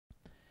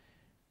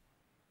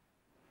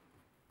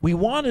We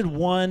wanted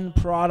one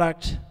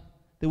product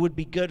that would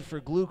be good for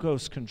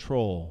glucose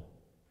control,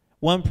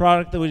 one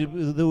product that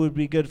would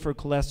be good for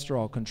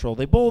cholesterol control.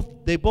 They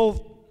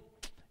both,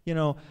 you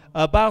know,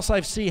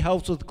 BioSlife C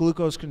helps with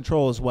glucose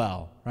control as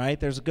well, right?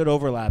 There's a good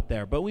overlap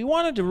there. But we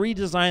wanted to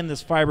redesign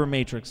this fiber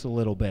matrix a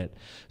little bit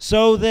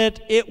so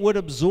that it would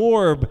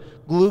absorb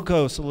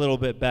glucose a little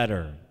bit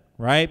better,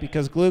 right?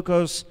 Because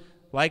glucose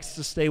likes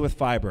to stay with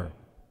fiber.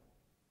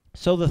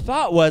 So the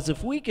thought was,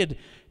 if we could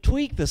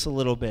tweak this a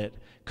little bit,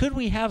 could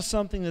we have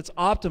something that's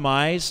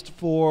optimized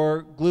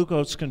for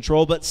glucose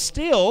control but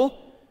still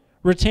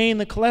retain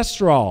the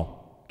cholesterol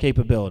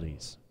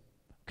capabilities?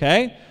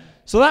 Okay?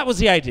 So that was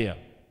the idea.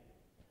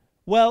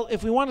 Well,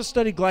 if we want to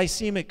study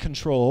glycemic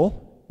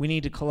control, we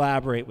need to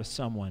collaborate with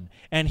someone.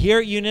 And here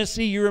at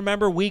UNICITY, you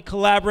remember, we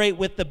collaborate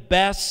with the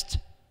best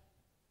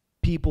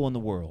people in the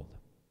world.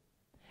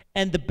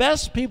 And the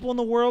best people in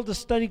the world to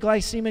study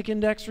glycemic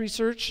index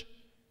research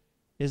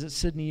is at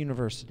Sydney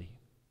University.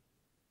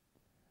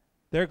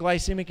 Their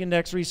Glycemic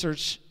Index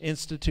Research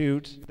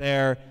Institute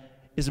there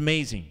is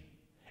amazing.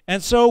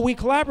 And so we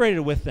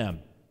collaborated with them.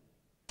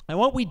 And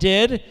what we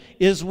did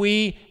is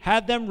we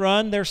had them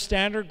run their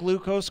standard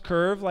glucose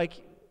curve, like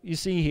you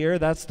see here.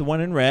 That's the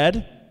one in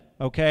red,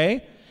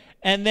 okay?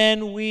 And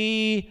then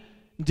we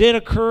did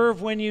a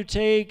curve when you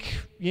take,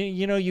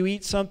 you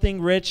eat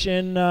something rich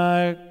in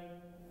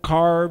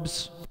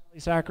carbs,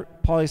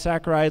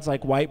 polysaccharides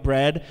like white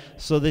bread.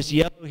 So this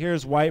yellow here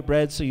is white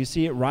bread, so you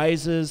see it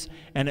rises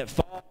and it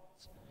falls.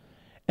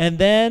 And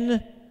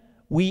then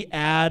we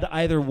add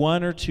either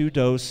 1 or 2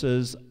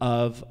 doses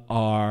of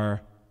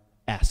our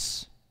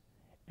S.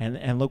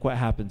 And look what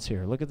happens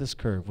here. Look at this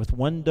curve. With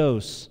 1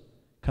 dose,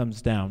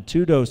 comes down.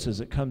 2 doses,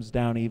 it comes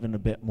down even a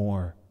bit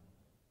more.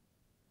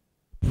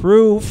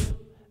 Proof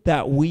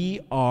that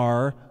we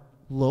are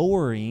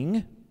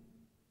lowering,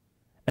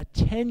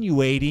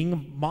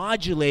 attenuating,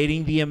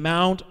 modulating the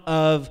amount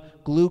of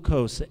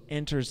glucose that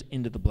enters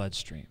into the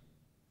bloodstream.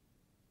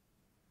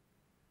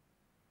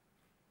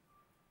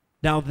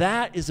 Now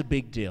that is a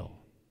big deal.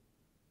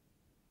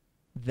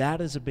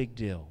 That is a big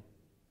deal.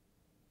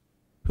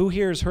 Who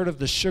here has heard of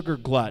the sugar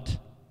glut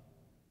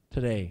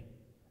today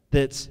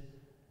that's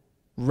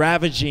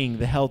ravaging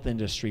the health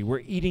industry? We're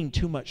eating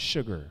too much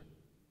sugar.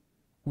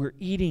 We're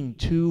eating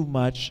too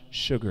much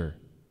sugar.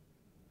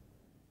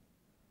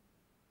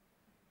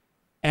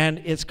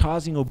 And it's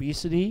causing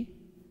obesity.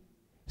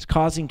 It's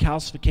causing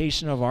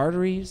calcification of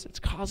arteries. It's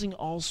causing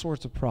all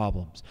sorts of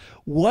problems.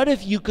 What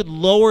if you could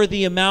lower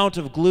the amount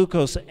of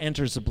glucose that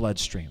enters the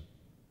bloodstream?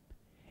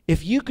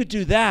 If you could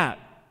do that,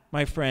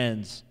 my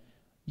friends,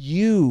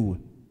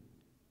 you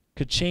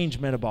could change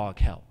metabolic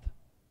health.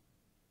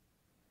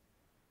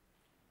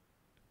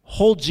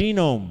 Whole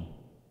genome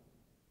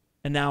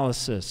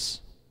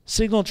analysis,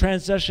 signal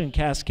transduction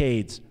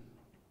cascades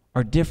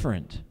are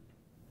different.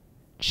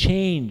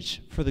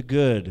 Change for the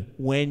good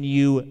when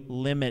you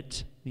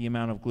limit the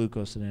amount of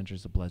glucose that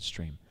enters the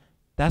bloodstream.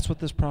 That's what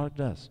this product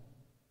does.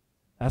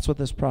 That's what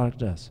this product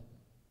does.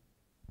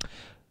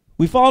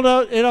 We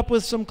followed it up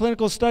with some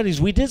clinical studies.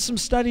 We did some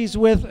studies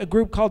with a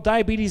group called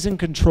Diabetes in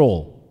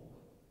Control.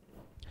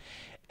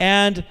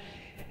 And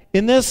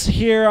in this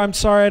here, I'm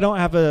sorry I don't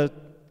have a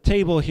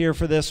table here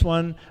for this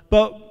one,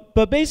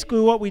 but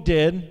basically what we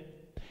did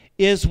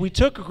is we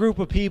took a group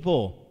of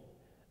people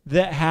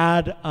that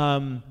had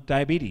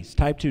diabetes,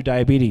 type 2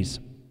 diabetes.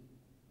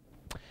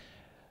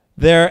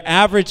 Their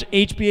average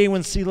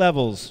HbA1c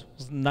levels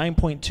was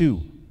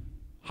 9.2.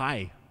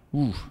 High.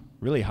 Ooh,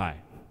 really high.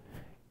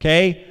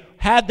 Okay?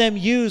 Had them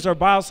use our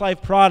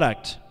BioSlife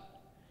product.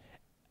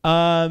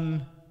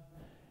 Had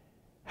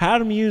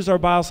them use our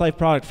BioSlife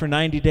product for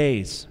 90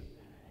 days.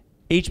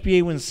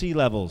 HbA1c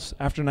levels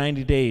after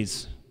 90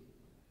 days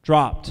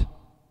dropped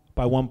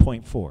by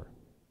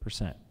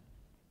 1.4%.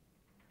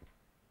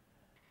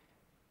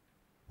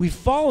 We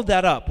followed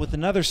that up with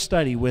another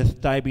study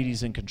with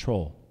Diabetes in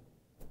Control.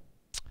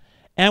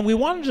 And we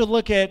wanted to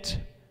look at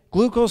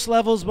glucose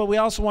levels, but we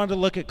also wanted to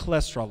look at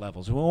cholesterol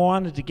levels. We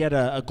wanted to get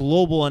a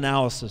global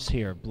analysis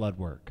here, blood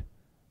work.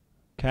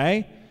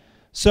 Okay?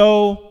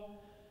 So,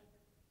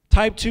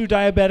 type 2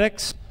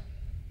 diabetics,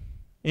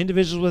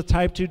 individuals with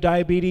type 2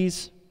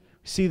 diabetes,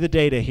 see the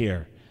data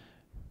here.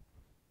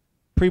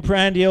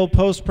 Preprandial,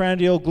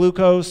 postprandial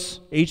glucose,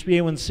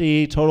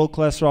 HbA1c, total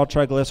cholesterol,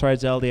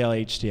 triglycerides,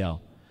 LDL, HDL.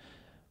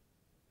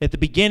 At the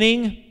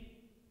beginning,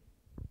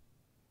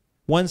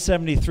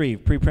 173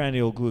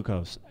 preprandial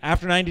glucose.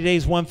 After 90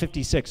 days,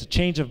 156, a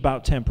change of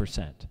about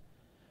 10%.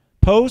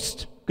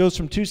 Post goes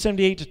from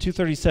 278 to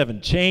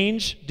 237.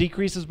 Change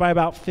decreases by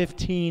about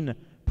 15%.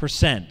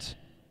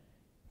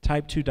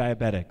 Type 2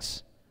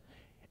 diabetics.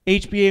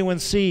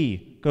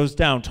 HbA1c goes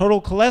down.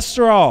 Total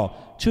cholesterol,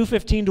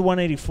 215 to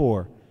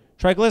 184.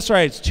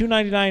 Triglycerides,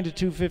 299 to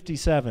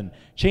 257.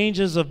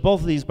 Changes of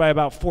both of these by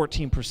about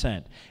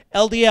 14%.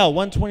 LDL,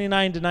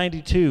 129 to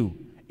 92.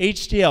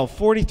 HDL,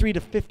 43 to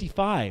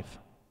 55.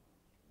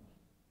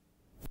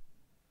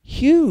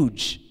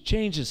 Huge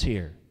changes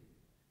here.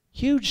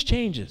 Huge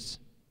changes.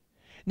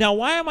 Now,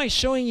 why am I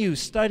showing you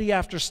study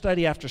after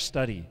study after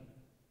study?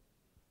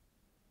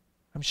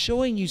 I'm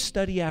showing you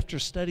study after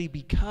study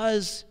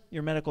because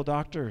you're medical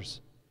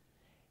doctors.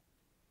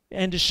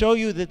 And to show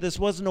you that this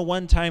wasn't a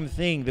one-time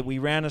thing, that we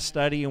ran a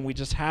study and we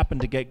just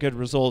happened to get good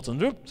results,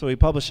 and so we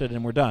publish it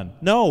and we're done.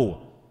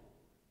 No.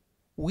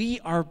 We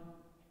are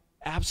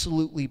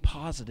absolutely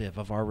positive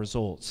of our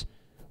results.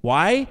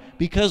 Why?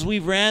 Because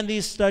we've ran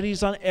these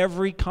studies on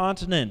every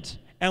continent,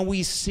 and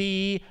we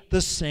see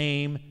the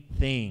same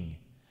thing.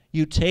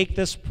 You take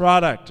this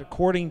product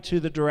according to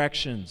the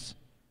directions,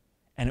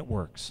 and it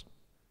works.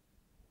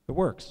 It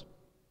works.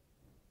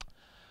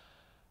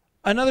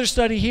 Another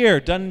study here,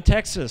 done in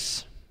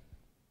Texas.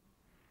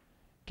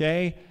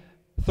 Okay,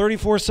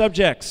 34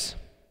 subjects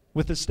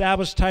with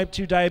established type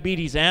 2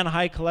 diabetes and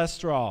high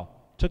cholesterol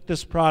took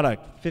this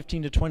product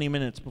 15 to 20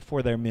 minutes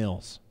before their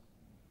meals.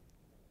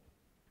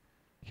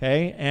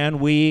 Okay, and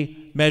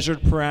we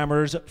measured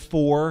parameters at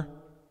 4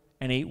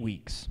 and 8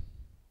 weeks.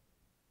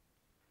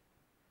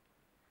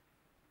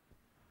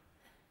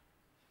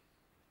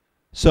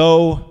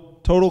 So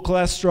total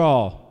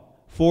cholesterol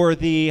for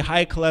the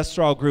high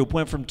cholesterol group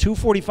went from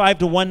 245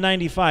 to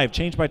 195,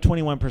 changed by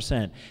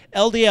 21%.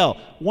 LDL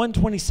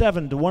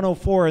 127 to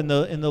 104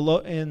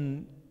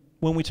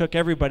 when we took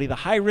everybody. The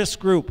high risk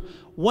group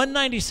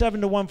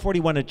 197 to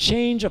 141, a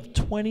change of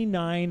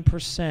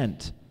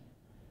 29%.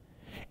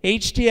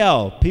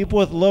 HDL, people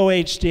with low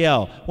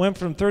HDL, went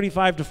from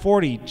 35 to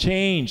 40,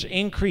 change,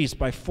 increased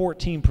by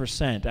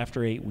 14%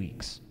 after 8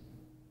 weeks.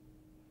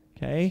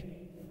 Okay?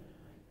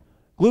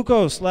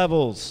 Glucose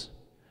levels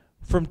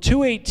from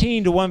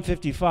 218 to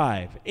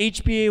 155.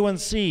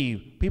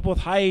 HbA1c, people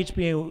with high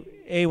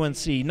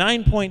HbA1c,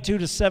 9.2 to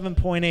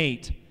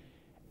 7.8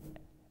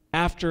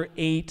 after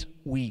 8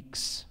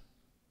 weeks.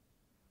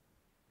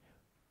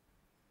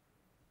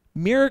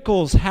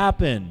 Miracles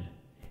happen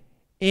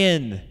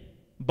in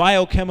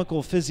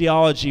biochemical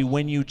physiology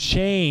when you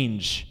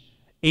change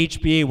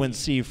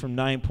HbA1c from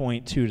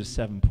 9.2 to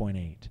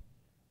 7.8.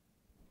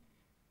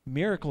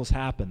 Miracles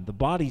happen. The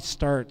body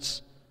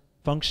starts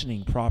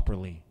functioning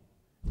properly.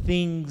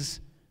 Things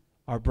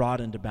are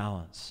brought into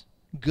balance.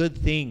 Good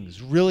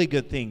things, really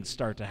good things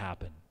start to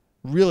happen.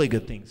 Really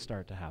good things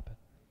start to happen.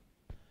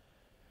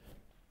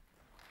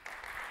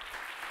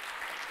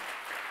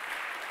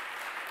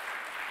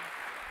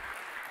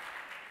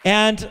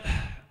 And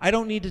I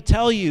don't need to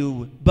tell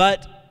you,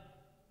 but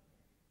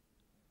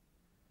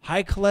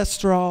high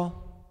cholesterol,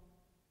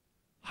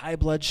 high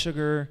blood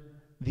sugar,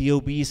 the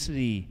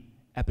obesity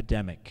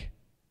epidemic,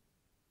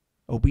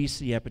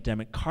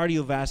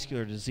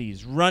 cardiovascular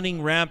disease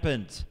running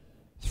rampant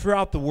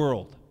throughout the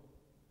world.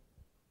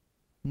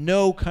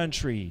 No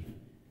country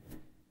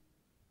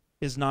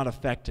is not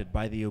affected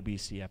by the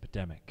obesity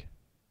epidemic.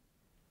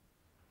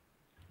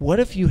 What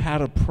if you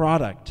had a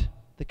product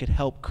that could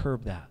help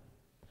curb that?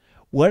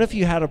 What if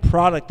you had a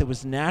product that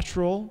was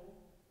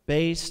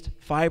natural-based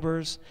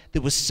fibers,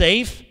 that was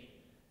safe,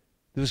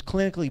 that was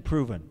clinically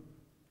proven?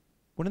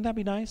 Wouldn't that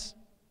be nice?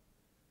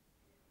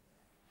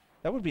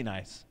 That would be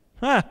nice.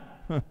 Huh.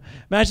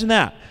 Imagine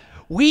that.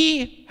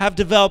 We have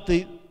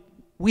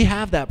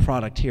that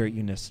product here at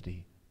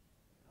UNICITY.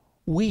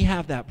 We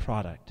have that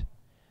product.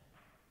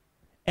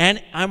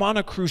 And I'm on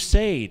a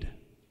crusade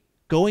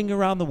going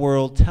around the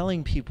world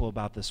telling people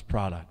about this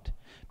product.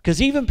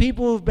 Because even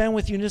people who've been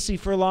with UNICITY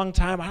for a long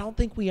time, I don't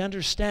think we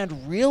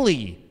understand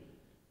really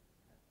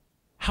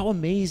how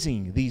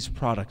amazing these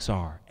products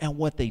are and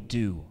what they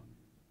do.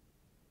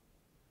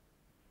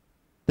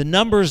 The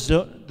numbers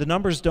don't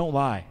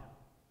lie.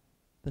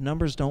 The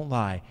numbers don't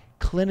lie.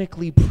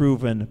 Clinically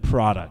proven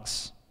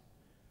products.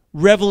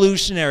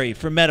 Revolutionary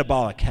for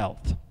metabolic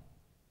health.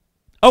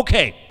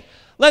 Okay,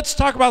 let's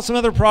talk about some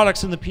other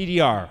products in the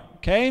PDR,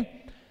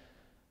 okay?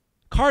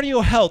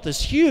 Cardio health is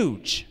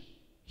huge.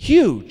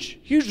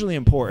 Hugely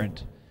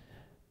important.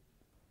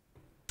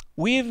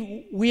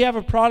 We have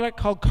a product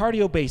called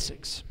Cardio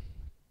Basics.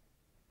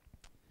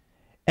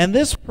 And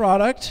this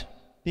product,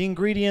 the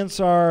ingredients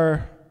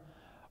are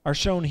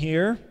shown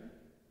here.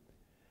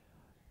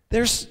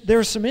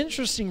 There's some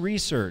interesting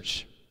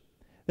research.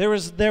 There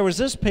was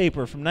this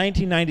paper from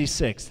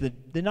 1996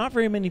 that not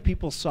very many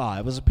people saw.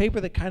 It was a paper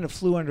that kind of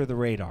flew under the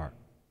radar.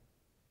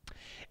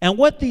 And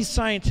what these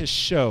scientists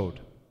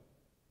showed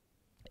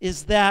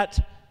is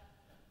that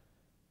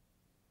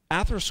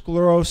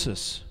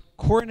atherosclerosis,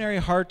 coronary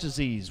heart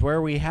disease,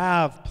 where we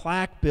have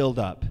plaque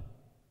buildup,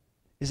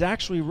 is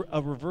actually a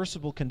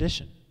reversible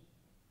condition.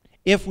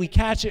 If we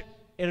catch it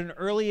at an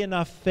early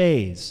enough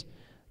phase,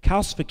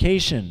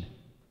 calcification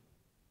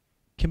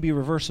can be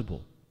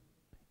reversible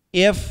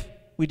if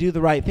we do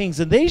the right things.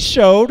 And they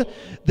showed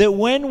that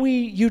when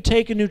you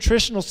take a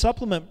nutritional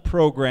supplement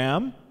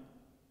program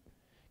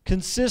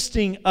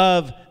consisting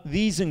of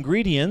these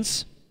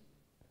ingredients,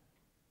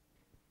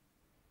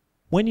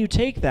 when you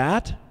take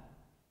that,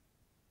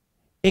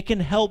 it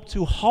can help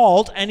to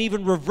halt and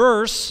even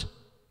reverse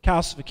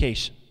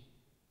calcification.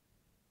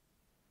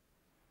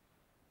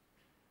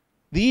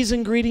 These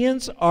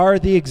ingredients are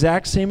the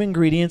exact same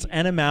ingredients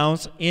and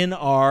amounts in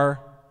our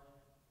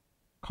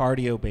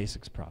Cardio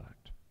Basics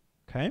product.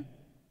 Okay?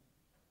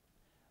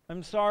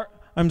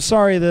 I'm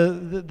sorry,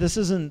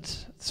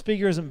 this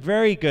figure isn't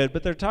very good,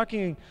 but they're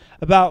talking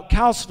about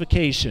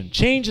calcification,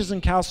 changes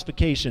in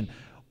calcification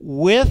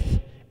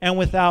with and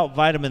without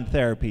vitamin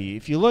therapy.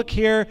 If you look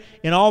here,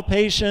 in all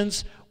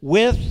patients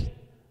with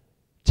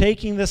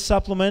taking this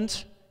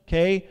supplement,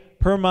 okay,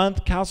 per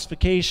month,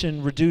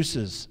 calcification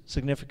reduces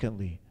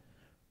significantly.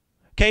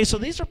 Okay, so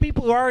these are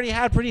people who already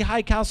had pretty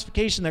high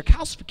calcification. Their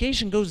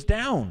calcification goes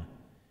down.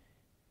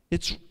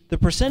 The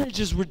percentage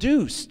is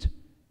reduced.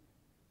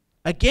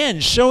 Again,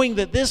 showing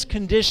that this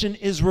condition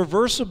is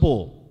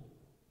reversible.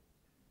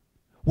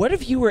 What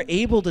if you were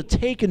able to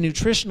take a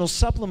nutritional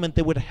supplement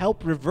that would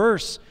help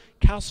reverse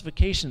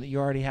calcification that you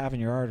already have in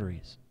your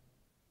arteries?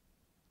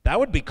 That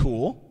would be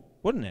cool,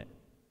 wouldn't it?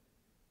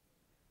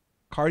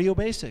 Cardio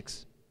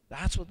basics.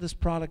 That's what this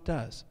product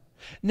does.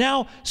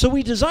 Now, so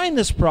we designed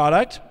this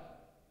product,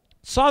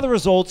 saw the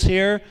results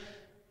here.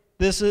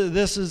 This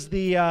is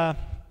the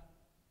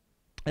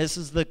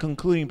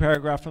concluding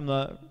paragraph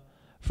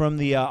from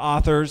the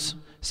authors,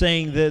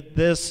 saying that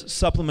this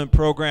supplement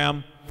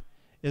program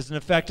is an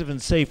effective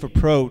and safe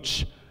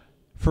approach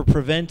for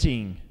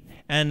preventing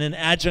and an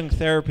adjunct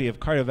therapy of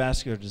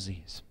cardiovascular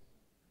disease.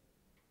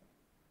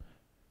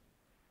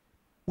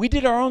 We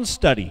did our own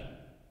study.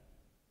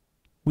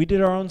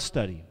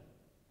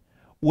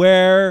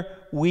 Where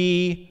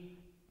we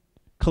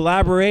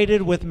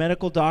collaborated with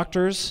medical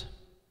doctors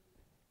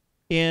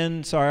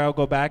in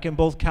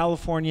both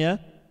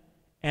California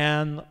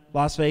and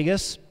Las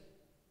Vegas.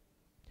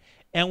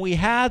 And we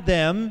had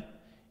them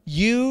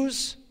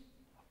use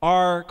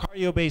our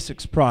Cardio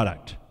Basics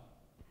product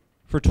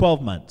for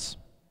 12 months.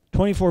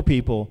 24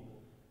 people,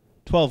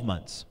 12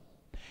 months.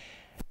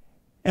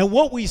 And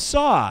what we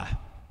saw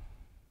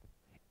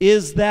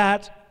is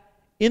that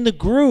in the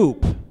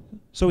group,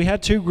 so we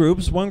had two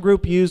groups. One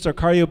group used our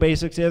Cardio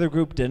Basics, the other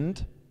group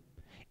didn't.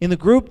 In the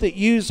group that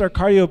used our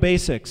Cardio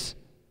Basics,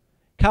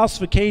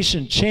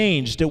 calcification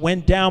changed. It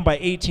went down by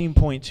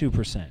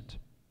 18.2%.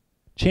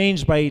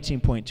 Changed by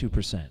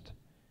 18.2%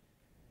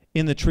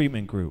 in the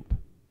treatment group.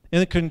 In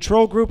the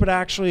control group, it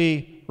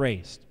actually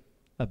raised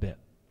a bit,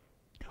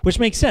 which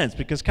makes sense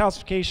because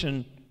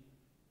calcification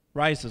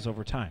rises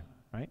over time,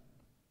 right?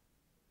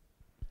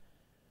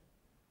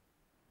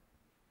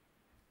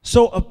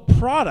 So a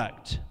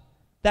product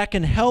that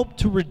can help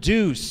to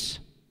reduce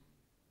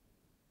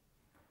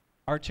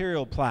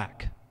arterial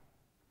plaque,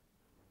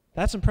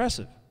 that's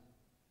impressive.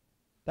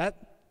 That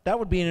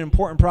would be an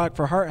important product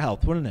for heart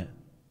health, wouldn't it?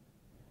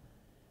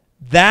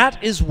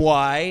 That is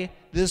why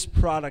this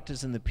product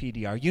is in the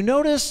PDR. You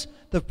notice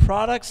the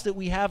products that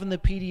we have in the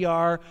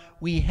PDR,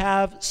 we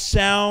have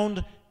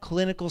sound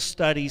clinical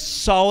studies,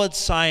 solid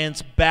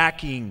science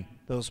backing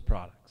those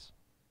products.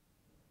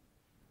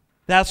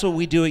 That's what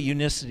we do at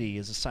UNICITY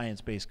as a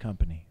science-based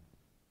company.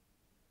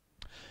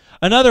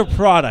 Another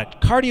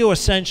product, Cardio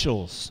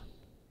Essentials.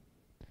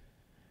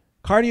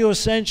 Cardio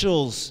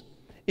Essentials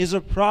is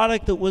a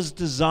product that was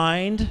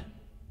designed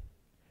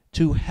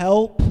to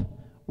help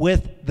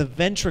with the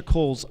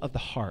ventricles of the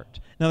heart.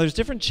 Now, there's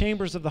different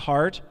chambers of the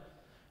heart.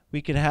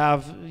 We could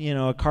have,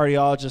 a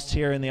cardiologist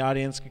here in the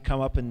audience could come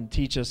up and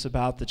teach us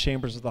about the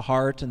chambers of the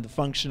heart and the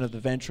function of the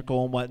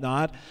ventricle and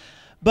whatnot.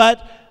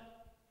 But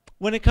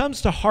when it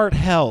comes to heart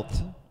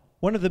health,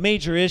 one of the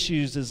major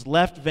issues is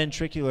left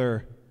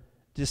ventricular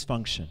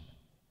dysfunction.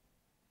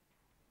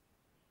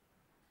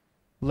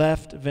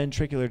 Left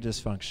ventricular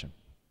dysfunction.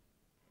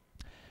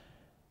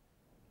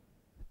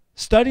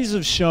 Studies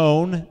have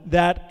shown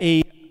that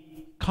a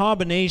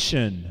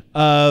combination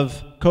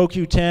of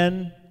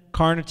CoQ10,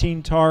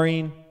 carnitine,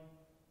 taurine,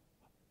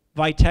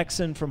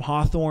 Vitexin from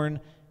Hawthorne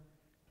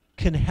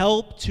can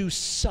help to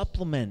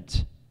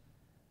supplement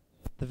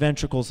the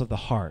ventricles of the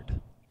heart.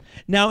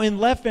 Now, in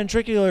left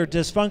ventricular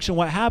dysfunction,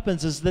 what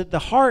happens is that the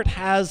heart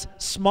has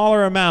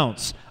smaller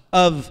amounts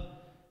of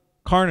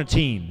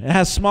carnitine. It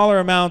has smaller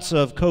amounts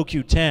of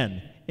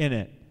CoQ10 in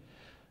it.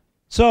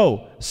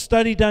 So,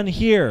 study done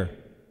here.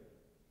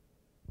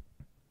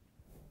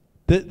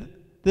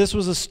 This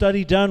was a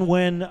study done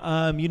when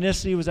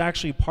UNICITY was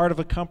actually part of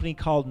a company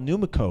called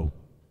Numico.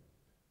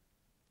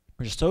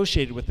 We're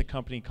associated with a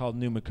company called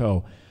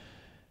Numico.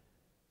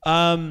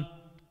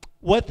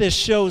 What this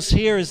shows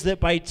here is that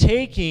by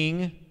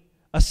taking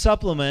a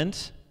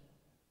supplement,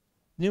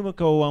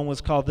 Numico one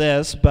was called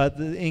this, but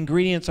the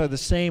ingredients are the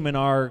same in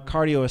our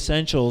Cardio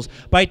Essentials.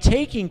 By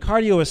taking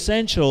Cardio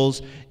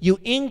Essentials, you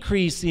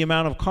increase the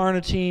amount of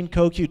carnitine,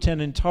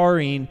 CoQ10, and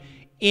taurine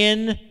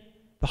in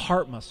the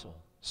heart muscle.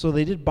 So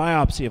they did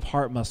biopsy of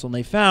heart muscle, and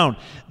they found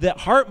that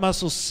heart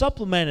muscle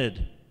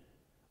supplemented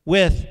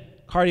with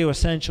Cardio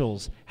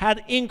Essentials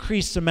had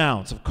increased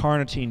amounts of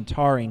carnitine,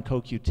 taurine,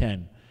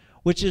 CoQ10,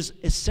 which is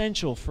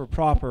essential for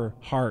proper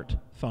heart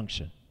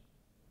function.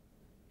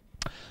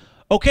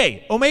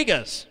 Okay,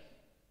 omegas.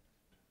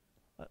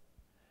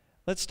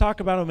 Let's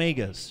talk about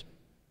omegas.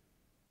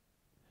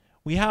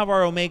 We have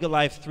our Omega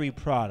Life 3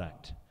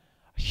 product,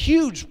 a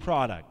huge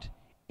product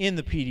in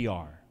the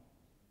PDR.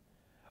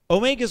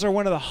 Omegas are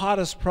one of the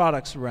hottest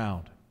products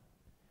around.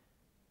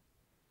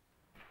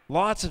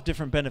 Lots of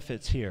different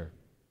benefits here.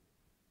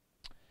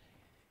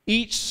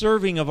 Each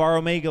serving of our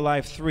Omega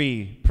Life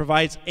 3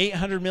 provides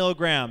 800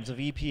 milligrams of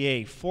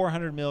EPA,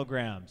 400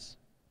 milligrams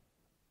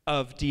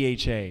of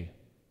DHA,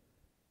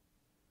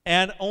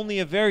 and only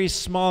a very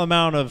small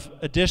amount of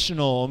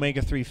additional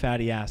omega-3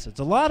 fatty acids.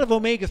 A lot of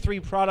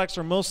omega-3 products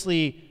are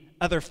mostly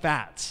other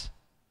fats.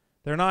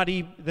 They're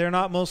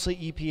not mostly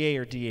EPA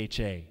or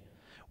DHA.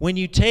 When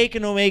you take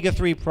an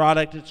omega-3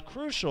 product, it's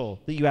crucial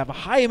that you have a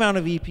high amount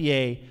of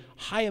EPA,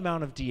 high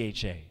amount of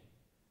DHA.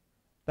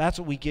 That's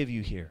what we give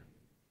you here.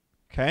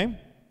 Okay?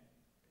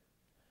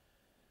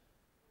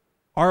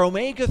 Our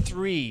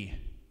omega-3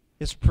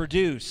 is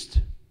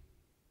produced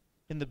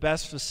in the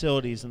best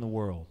facilities in the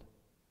world.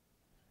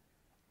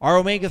 Our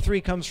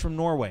omega-3 comes from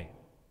Norway.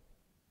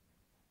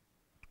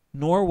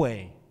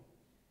 Norway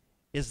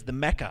is the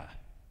mecca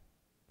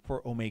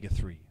for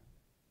omega-3.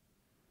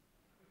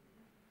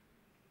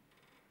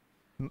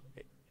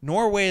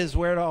 Norway is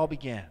where it all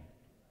began.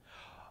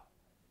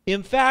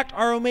 In fact,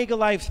 our Omega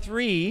Life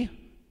 3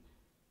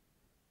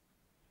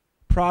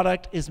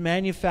 product is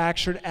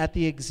manufactured at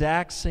the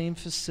exact same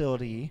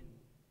facility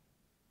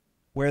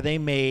where they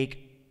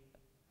make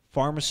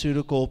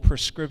pharmaceutical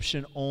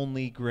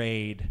prescription-only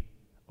grade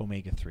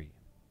omega-3.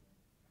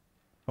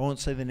 I won't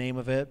say the name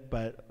of it,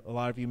 but a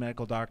lot of you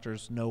medical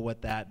doctors know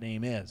what that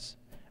name is.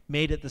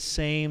 Made at the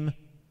same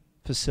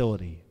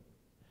facility.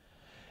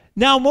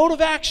 Now, mode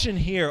of action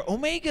here.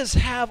 Omegas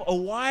have a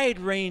wide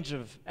range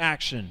of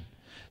action.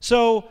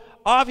 So,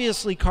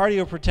 obviously,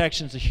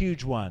 cardioprotection is a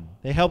huge one.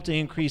 They help to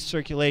increase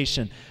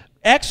circulation.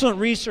 Excellent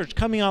research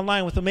coming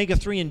online with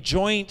omega-3 in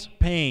joint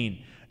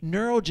pain,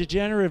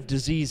 neurodegenerative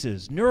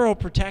diseases,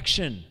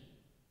 neuroprotection.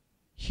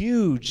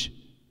 Huge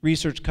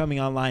research coming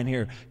online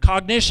here.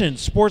 Cognition,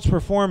 sports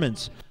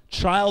performance,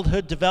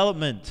 childhood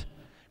development.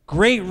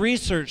 Great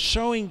research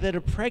showing that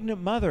a pregnant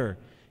mother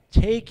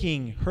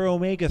taking her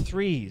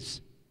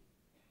omega-3s,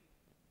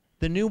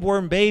 the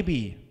newborn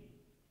baby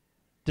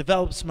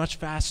develops much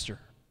faster.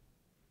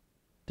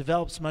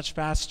 Develops much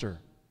faster.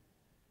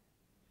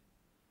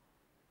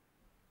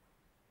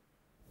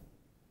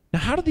 Now,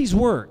 how do these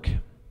work?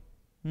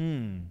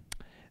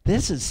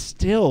 This is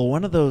still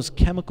one of those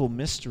chemical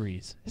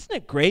mysteries. Isn't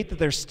it great that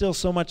there's still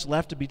so much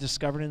left to be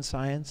discovered in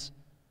science?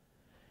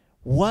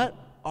 What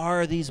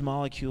are these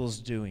molecules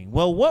doing?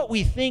 Well, what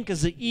we think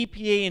is that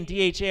EPA and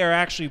DHA are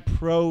actually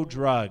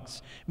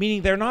prodrugs,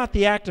 meaning they're not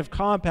the active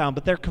compound,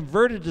 but they're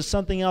converted to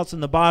something else in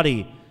the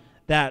body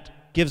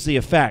that gives the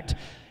effect.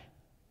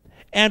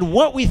 And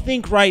what we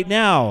think right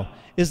now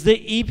is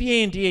that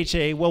EPA and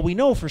DHA, well, we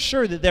know for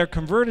sure that they're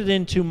converted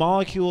into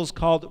molecules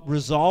called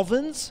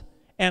resolvins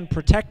and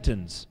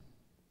protectins.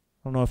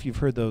 I don't know if you've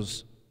heard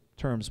those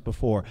terms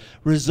before.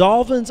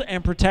 Resolvins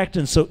and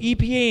protectins. So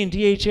EPA and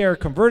DHA are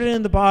converted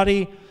in the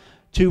body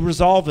to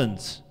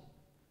resolvins.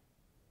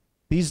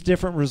 These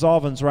different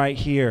resolvins right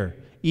here.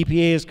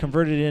 EPA is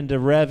converted into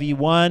Rev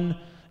E1.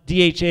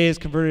 DHA is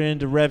converted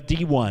into Rev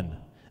D1.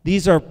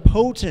 These are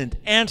potent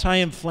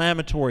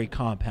anti-inflammatory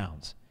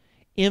compounds.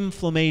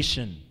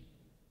 Inflammation.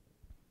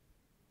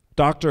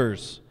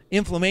 Doctors,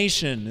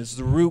 inflammation is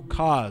the root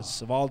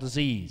cause of all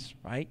disease,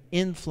 right?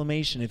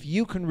 Inflammation. If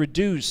you can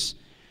reduce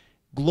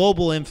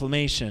global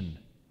inflammation,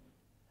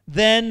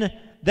 then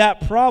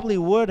that probably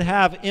would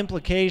have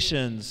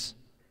implications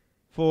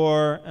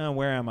for,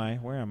 where am I?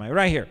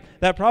 Right here.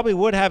 That probably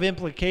would have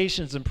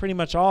implications in pretty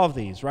much all of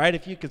these, right?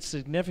 If you could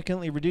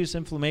significantly reduce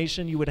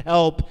inflammation, you would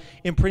help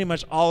in pretty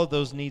much all of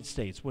those need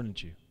states,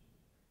 wouldn't you?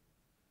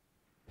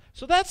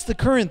 So that's the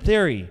current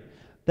theory,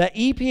 that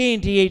EPA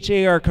and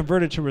DHA are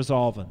converted to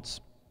resolvins.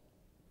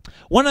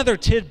 One other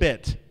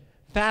tidbit,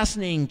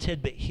 fascinating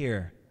tidbit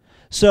here.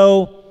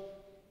 So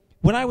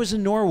when I was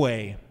in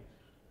Norway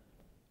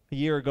a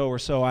year ago or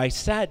so, I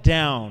sat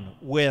down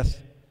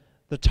with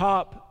the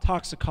top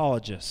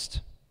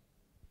toxicologist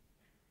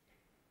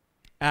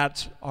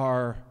at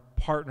our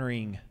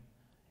partnering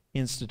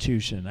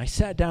institution. I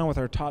sat down with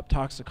our top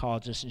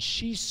toxicologist, and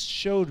she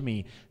showed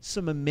me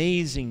some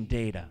amazing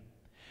data.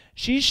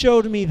 She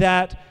showed me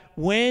that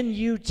when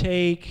you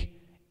take,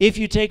 if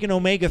you take an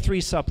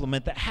omega-3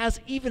 supplement that has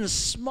even a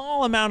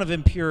small amount of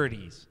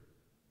impurities,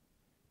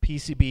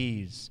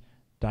 PCBs,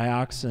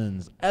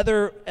 dioxins,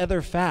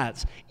 other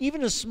fats,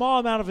 even a small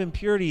amount of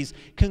impurities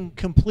can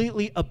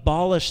completely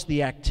abolish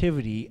the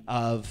activity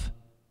of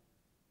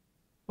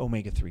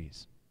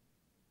omega-3s.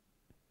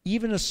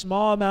 Even a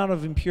small amount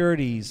of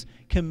impurities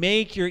can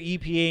make your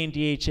EPA and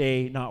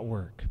DHA not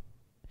work.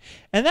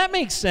 And that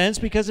makes sense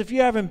because if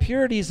you have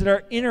impurities that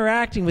are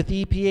interacting with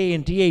EPA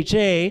and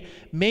DHA,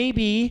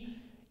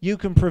 maybe you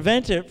can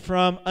prevent it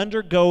from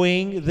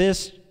undergoing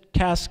this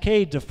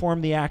cascade to form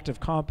the active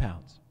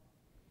compounds.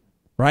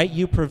 Right?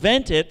 You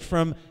prevent it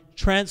from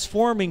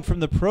transforming from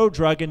the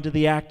prodrug into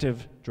the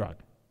active drug,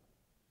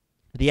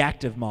 the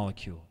active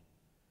molecule.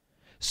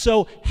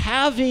 So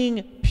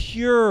having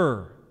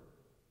pure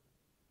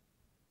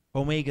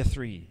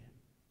omega-3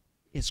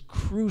 is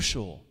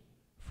crucial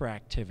for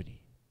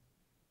activity.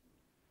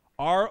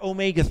 Our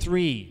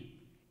omega-3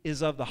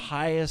 is of the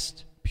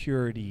highest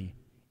purity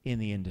in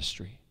the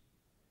industry.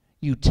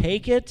 You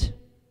take it,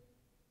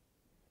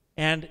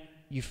 and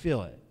you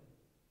feel it.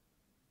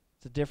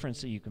 It's a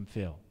difference that you can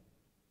feel.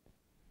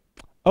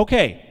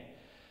 Okay.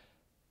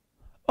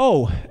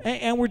 Oh,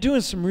 and we're doing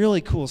some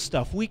really cool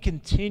stuff. We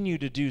continue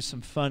to do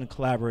some fun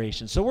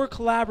collaboration. So we're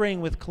collaborating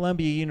with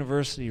Columbia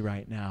University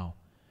right now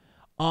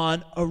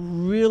on a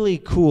really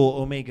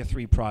cool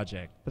omega-3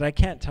 project that I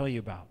can't tell you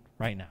about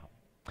right now.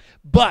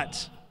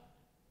 But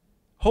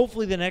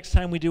hopefully the next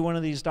time we do one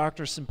of these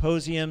doctor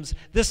symposiums,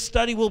 this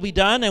study will be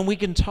done and we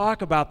can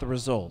talk about the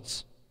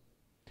results.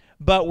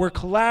 But we're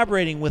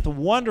collaborating with a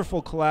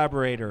wonderful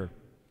collaborator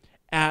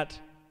at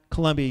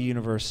Columbia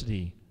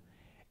University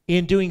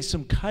in doing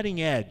some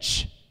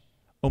cutting-edge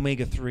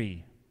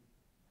omega-3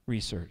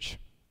 research.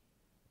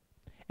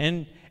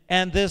 And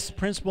this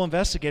principal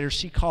investigator,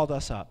 she called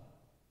us up.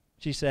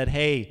 She said,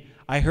 hey,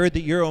 I heard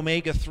that your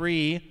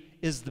omega-3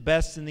 is the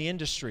best in the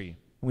industry.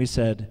 And we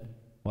said,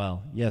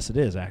 well, yes, it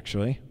is,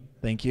 actually.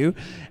 Thank you.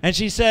 And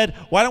she said,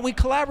 why don't we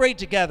collaborate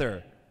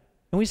together?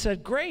 And we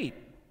said, great,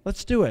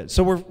 let's do it.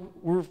 So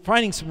we're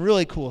finding some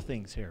really cool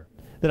things here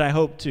that I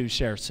hope to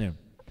share soon.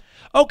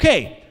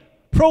 Okay,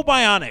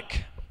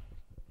 probiotic.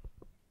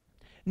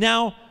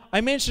 Now,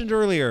 I mentioned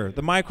earlier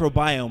the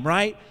microbiome,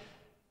 right?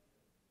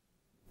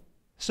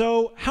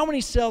 So, how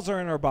many cells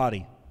are in our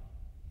body?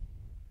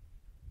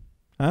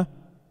 Huh?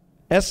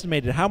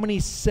 Estimated. How many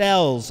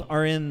cells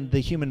are in the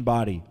human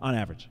body on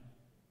average?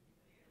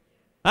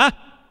 Huh?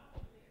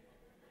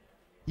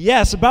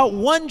 Yes, about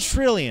 1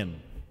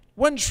 trillion.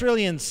 1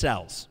 trillion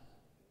cells.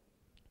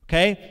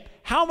 Okay?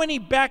 How many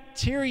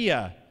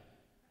bacteria,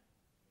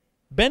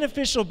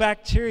 beneficial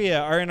bacteria,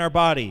 are in our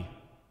body?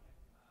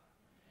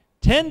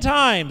 10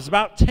 times,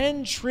 about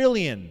 10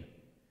 trillion.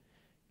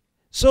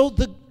 So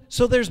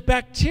there's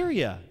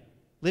bacteria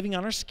living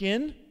on our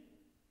skin,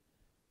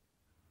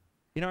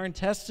 in our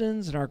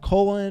intestines, in our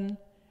colon,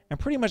 and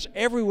pretty much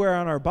everywhere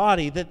on our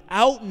body that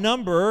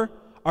outnumber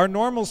our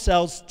normal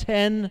cells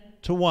 10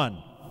 to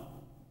 1.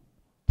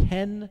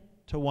 10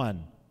 to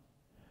 1.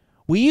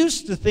 We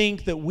used to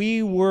think that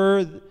we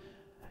were,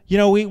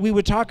 we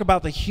would talk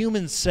about the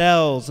human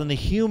cells and the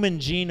human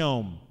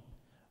genome.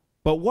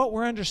 But what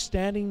we're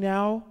understanding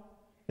now,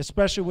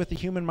 especially with the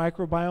Human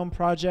Microbiome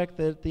Project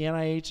that the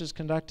NIH is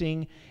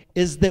conducting,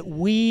 is that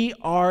we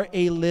are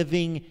a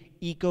living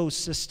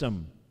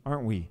ecosystem,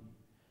 aren't we?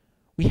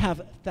 We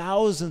have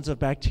thousands of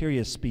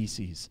bacteria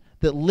species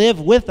that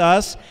live with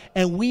us,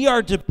 and we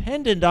are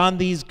dependent on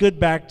these good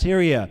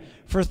bacteria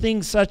for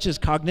things such as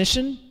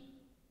cognition,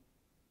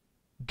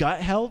 gut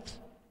health,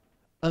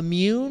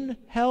 immune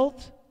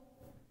health,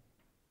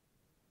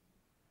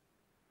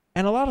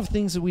 and a lot of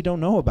things that we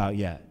don't know about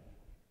yet.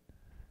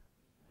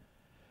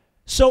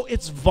 So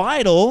it's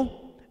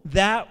vital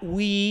that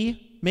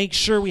we make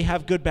sure we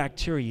have good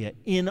bacteria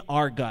in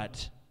our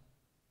gut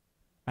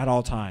at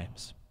all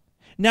times.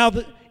 Now,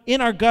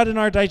 in our gut and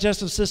our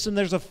digestive system,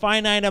 there's a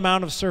finite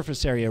amount of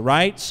surface area,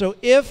 right? So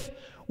if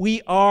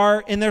we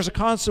are, and there's a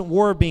constant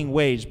war being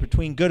waged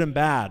between good and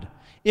bad,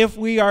 if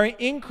we are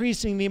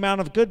increasing the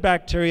amount of good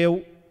bacteria,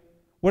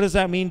 what does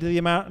that mean to the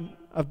amount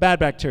of bad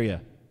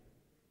bacteria?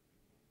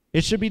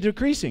 It should be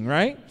decreasing,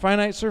 right?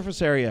 Finite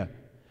surface area.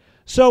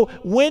 So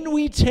when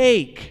we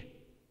take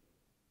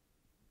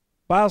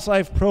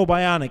BioSlife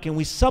Probiotic and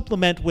we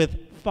supplement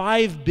with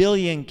 5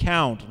 billion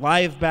count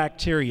live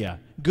bacteria,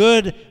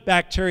 good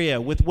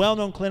bacteria with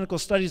well-known clinical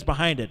studies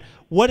behind it,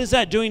 what is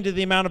that doing to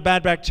the amount of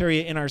bad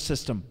bacteria in our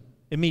system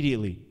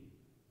immediately?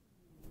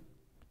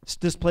 It's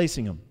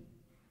displacing them.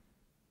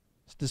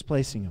 It's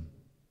displacing them.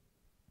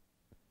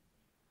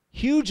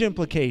 Huge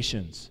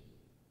implications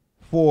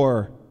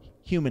for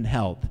human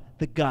health.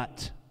 The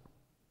gut.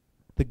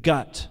 The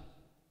gut.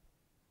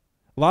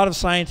 A lot of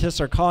scientists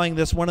are calling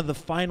this one of the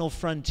final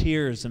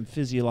frontiers in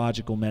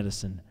physiological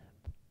medicine,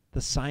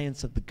 the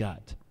science of the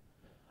gut.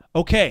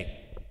 Okay,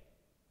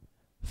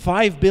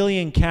 5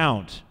 billion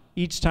count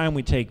each time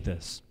we take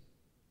this.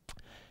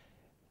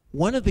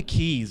 One of the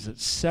keys that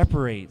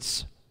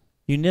separates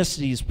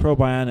Unicity's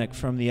probiotic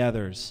from the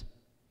others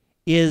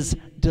is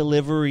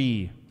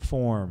delivery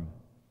form.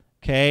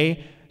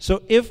 Okay,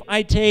 so if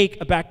I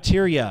take a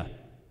bacteria,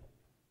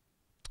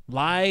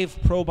 live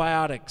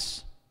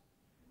probiotics,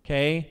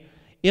 okay,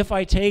 if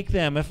I take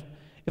them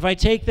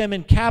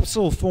in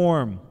capsule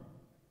form,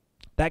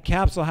 that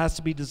capsule has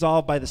to be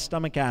dissolved by the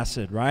stomach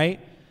acid, right?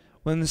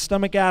 When the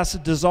stomach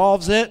acid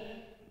dissolves it,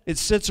 it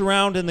sits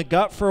around in the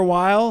gut for a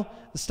while.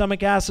 The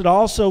stomach acid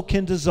also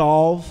can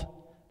dissolve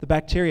the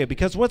bacteria,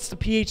 because what's the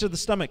pH of the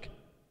stomach?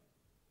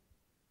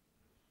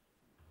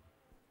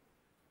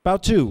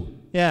 About 2.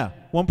 Yeah,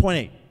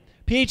 1.8.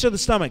 pH of the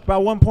stomach,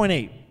 about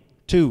 1.8,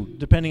 2,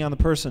 depending on the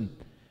person.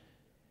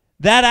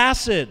 That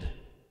acid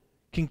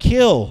can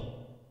kill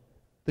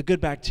the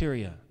good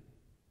bacteria,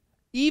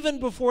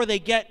 even before they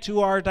get to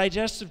our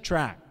digestive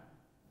tract.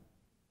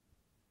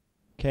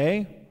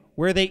 Okay?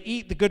 Where they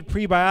eat the good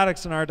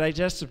prebiotics in our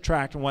digestive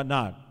tract and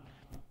whatnot.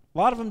 A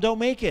lot of them don't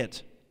make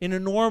it in a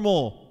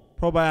normal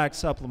probiotic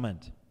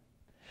supplement.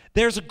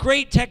 There's a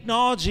great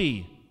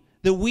technology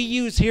that we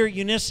use here at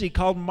Unicity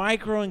called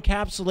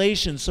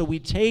microencapsulation. So we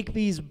take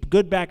these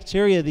good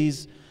bacteria,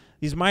 these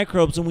these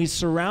microbes, and we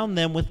surround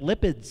them with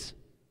lipids.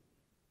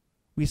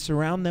 We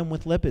surround them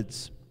with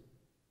lipids.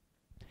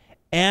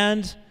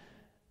 And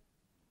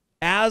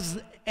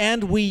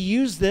we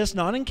use this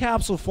not in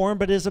capsule form,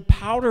 but as a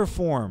powder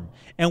form.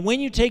 And when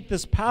you take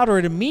this powder,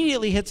 it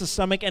immediately hits the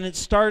stomach and it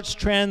starts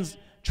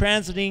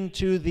transiting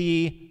to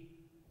the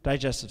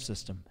digestive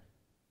system.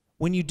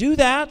 When you do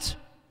that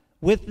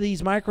with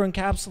these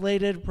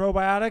microencapsulated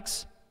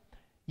probiotics,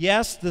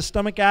 yes, the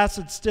stomach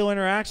acid still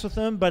interacts with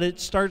them, but it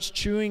starts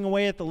chewing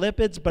away at the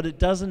lipids, but it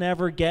doesn't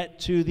ever get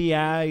to the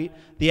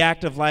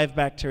active live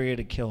bacteria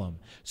to kill them.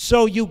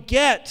 So you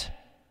get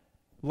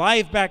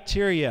live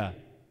bacteria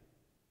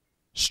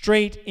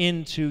straight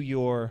into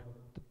your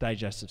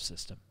digestive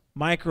system.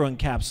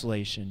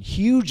 Microencapsulation,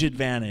 huge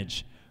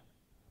advantage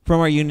from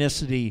our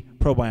Unicity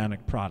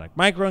probiotic product.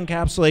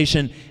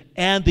 Microencapsulation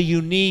and the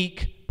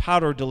unique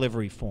powder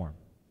delivery form.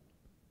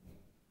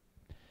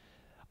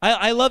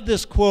 I love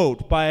this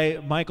quote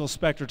by Michael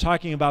Spector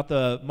talking about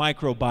the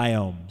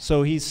microbiome.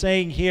 So he's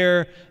saying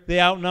here they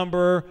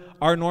outnumber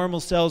our normal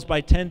cells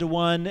by 10 to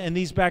 1, and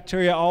these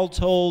bacteria all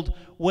told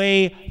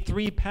weigh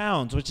 3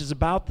 pounds, which is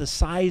about the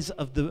size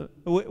of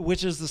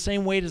which is the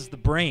same weight as the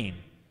brain.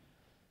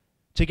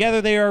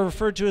 Together they are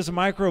referred to as a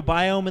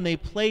microbiome, and they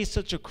play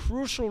such a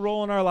crucial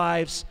role in our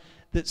lives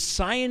that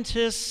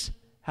scientists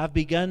have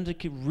begun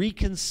to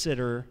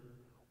reconsider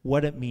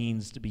what it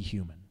means to be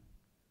human.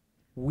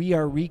 We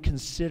are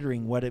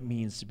reconsidering what it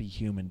means to be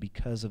human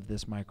because of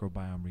this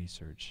microbiome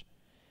research.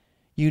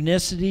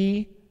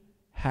 Unicity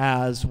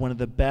has one of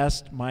the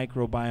best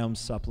microbiome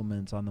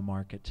supplements on the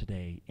market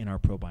today in our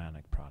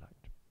probiotic product.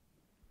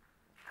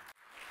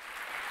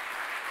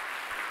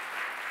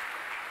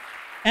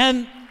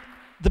 And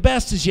the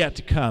best is yet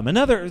to come.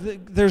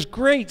 There's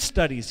great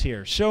studies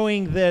here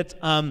showing that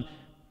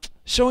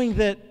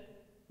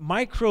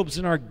microbes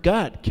in our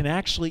gut can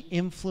actually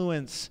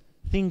influence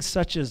things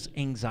such as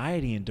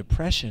anxiety and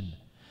depression.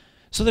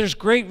 So there's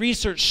great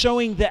research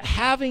showing that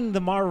having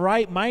the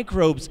right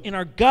microbes in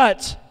our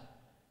gut,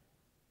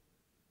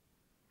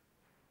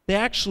 they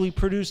actually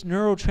produce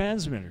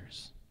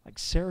neurotransmitters like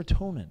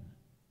serotonin,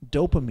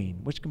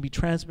 dopamine, which can be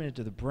transmitted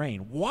to the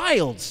brain.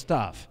 Wild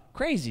stuff,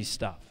 crazy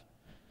stuff.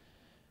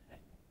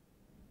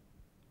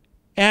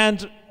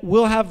 And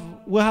we'll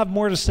have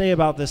more to say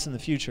about this in the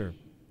future.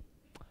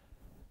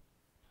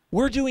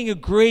 We're doing a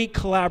great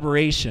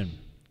collaboration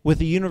with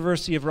the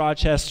University of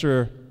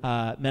Rochester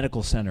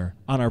Medical Center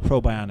on our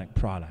probiotic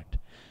product,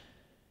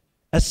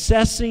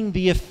 assessing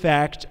the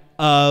effect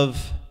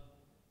of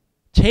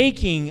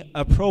taking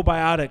a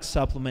probiotic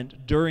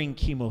supplement during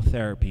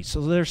chemotherapy.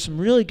 So there's some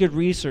really good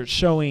research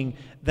showing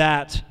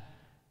that,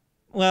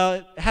 well,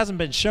 it hasn't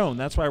been shown,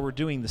 that's why we're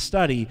doing the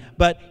study,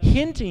 but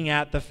hinting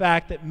at the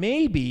fact that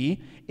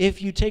maybe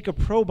if you take a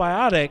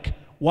probiotic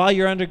while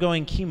you're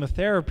undergoing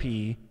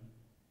chemotherapy,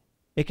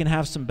 it can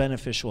have some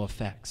beneficial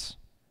effects.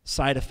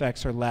 Side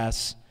effects are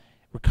less,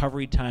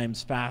 recovery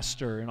times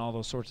faster, and all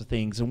those sorts of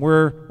things. And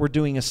we're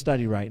doing a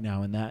study right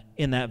now in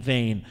that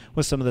vein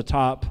with some of the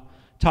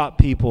top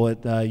people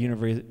at the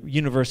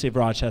University of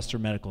Rochester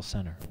Medical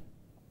Center.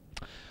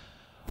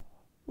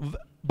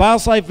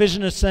 BioSlife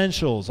Vision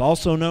Essentials,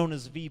 also known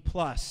as V+.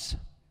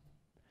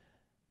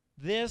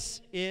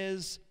 This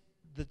is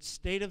the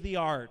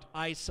state-of-the-art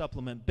eye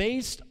supplement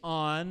based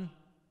on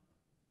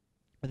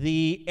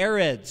the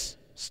AREDS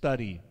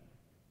study.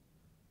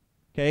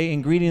 Okay,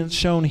 ingredients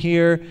shown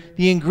here.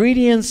 The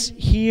ingredients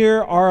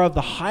here are of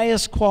the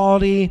highest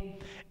quality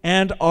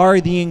and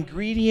are the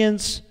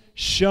ingredients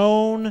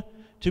shown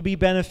to be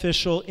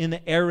beneficial in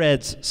the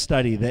AREDS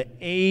study, the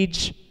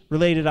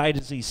age-related eye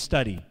disease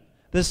study.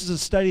 This is a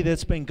study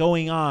that's been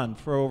going on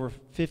for over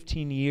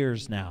 15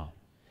 years now,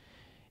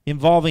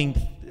 involving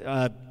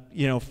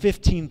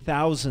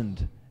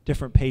 15,000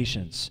 different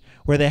patients,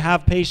 where they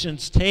have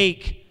patients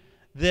take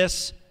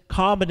this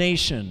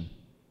combination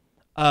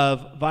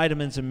of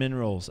vitamins and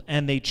minerals,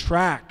 and they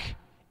track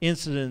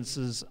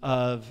incidences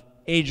of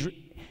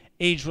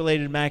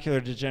age-related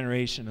macular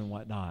degeneration and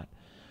whatnot.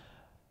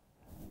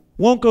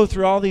 Won't go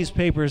through all these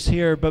papers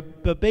here,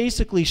 but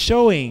basically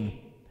showing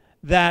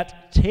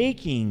that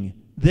taking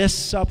this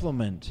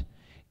supplement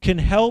can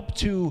help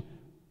to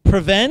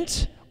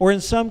prevent, or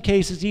in some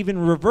cases even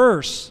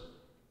reverse,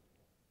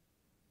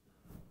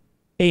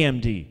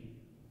 AMD,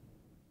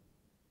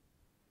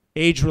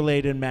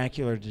 age-related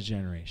macular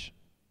degeneration.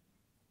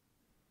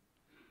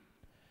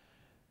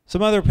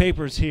 Some other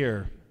papers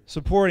here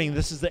supporting,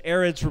 this is the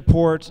AREDS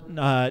report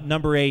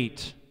number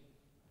 8.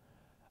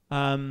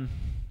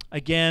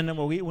 Again,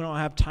 we don't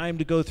have time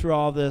to go through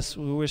all this,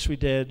 we wish we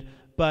did,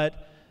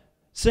 but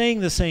saying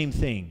the same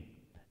thing,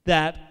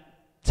 that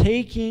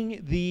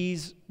taking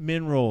these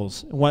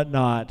minerals and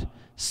whatnot,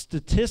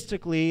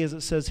 statistically, as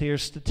it says here,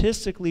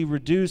 statistically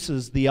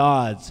reduces the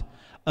odds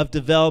of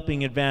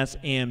developing advanced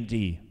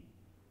AMD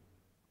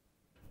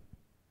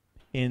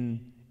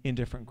in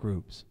different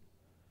groups.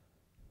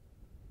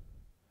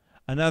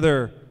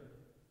 Another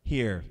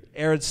here,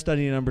 AREDS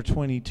study number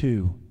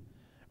 22,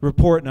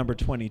 report number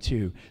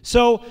 22.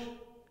 So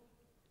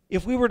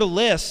if we were to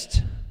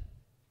list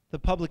the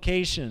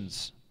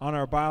publications on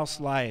our BIOS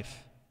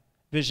Life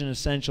Vision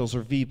Essentials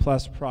or V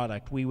Plus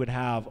product, we would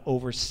have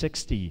over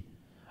 60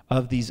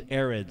 of these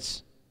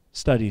ARIDS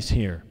studies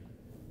here.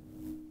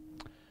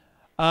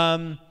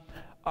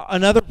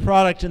 Another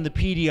product in the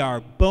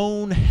PDR,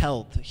 bone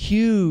health,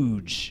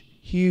 huge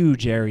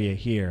area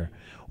here.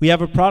 We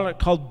have a product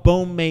called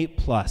Bone Mate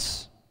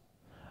Plus.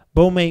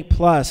 Bone Mate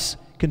Plus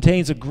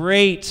contains a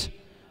great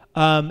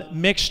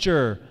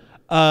mixture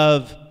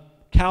of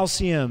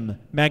calcium,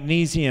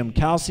 magnesium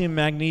in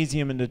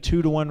a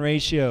 2-to-1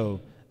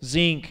 ratio,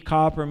 zinc,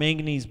 copper,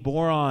 manganese,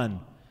 boron,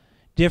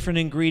 different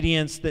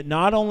ingredients that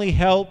not only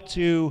help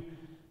to,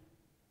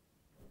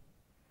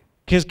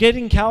 because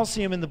getting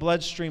calcium in the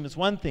bloodstream is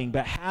one thing,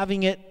 but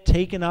having it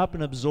taken up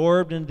and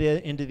absorbed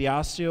into the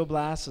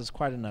osteoblast is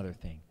quite another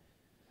thing.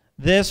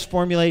 This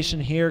formulation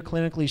here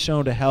clinically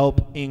shown to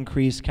help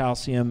increase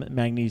calcium,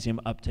 magnesium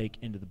uptake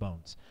into the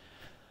bones.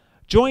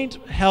 Joint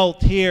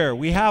health here,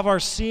 we have our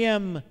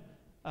CM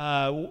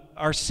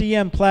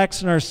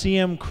Plex and our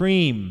CM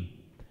Cream.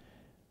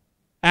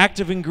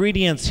 Active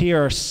ingredients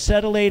here are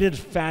acetylated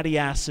fatty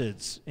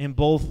acids in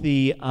both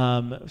the,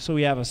 so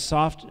we have a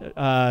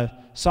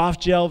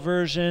soft gel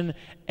version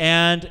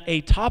and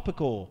a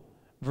topical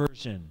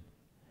version.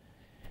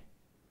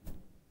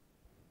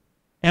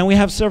 And we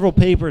have several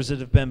papers that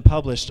have been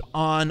published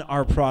on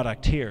our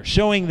product here,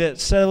 showing that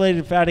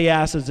acetylated fatty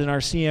acids in our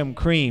CM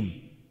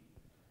Cream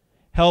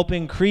help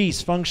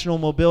increase functional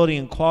mobility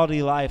and quality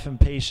of life in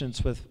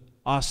patients with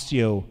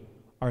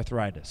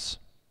osteoarthritis.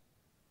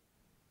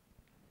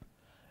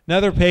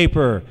 Another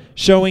paper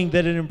showing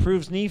that it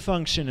improves knee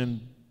function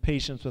in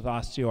patients with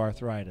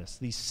osteoarthritis,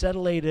 these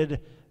acetylated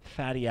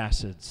fatty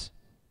acids.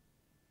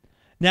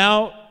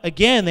 Now,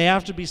 again, they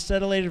have to be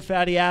acetylated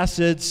fatty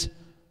acids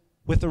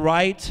with the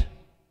right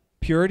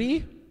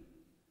purity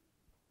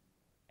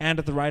and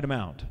at the right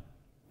amount.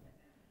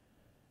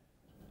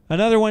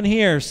 Another one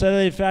here,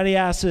 acetylated fatty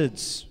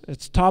acids.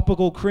 It's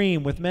topical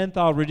cream with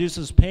menthol,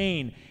 reduces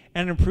pain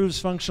and improves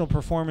functional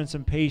performance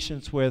in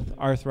patients with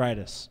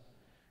arthritis.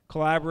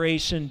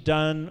 Collaboration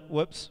done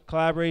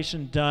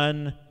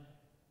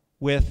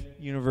with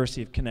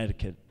University of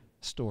Connecticut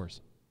stores.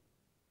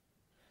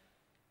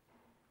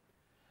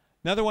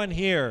 Another one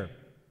here,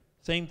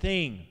 same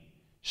thing,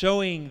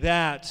 showing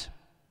that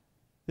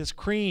this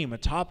cream, a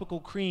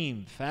topical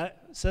cream,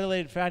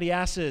 acetylated fatty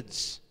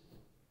acids,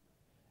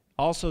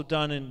 also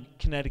done in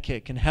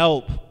Connecticut, can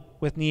help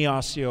with knee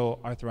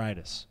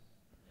osteoarthritis.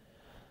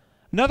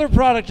 Another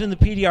product in the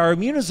PDR,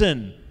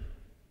 Immunizin.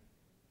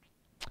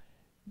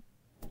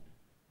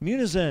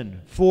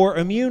 Immunizin for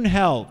immune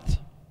health.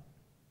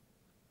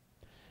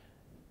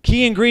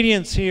 Key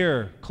ingredients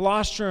here,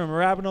 colostrum,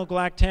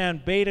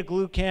 arabinogalactan,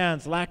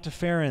 beta-glucans,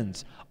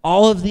 lactoferrins.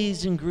 All of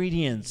these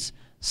ingredients,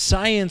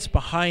 science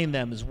behind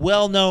them is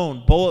well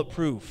known,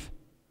 bulletproof,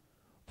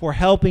 for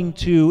helping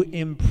to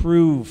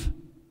improve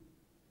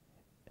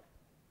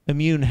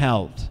immune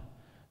health.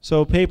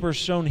 So papers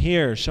shown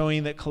here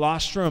showing that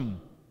colostrum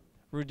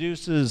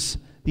reduces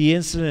the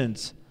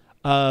incidence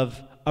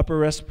of upper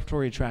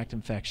respiratory tract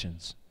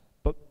infections,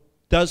 but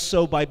does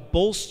so by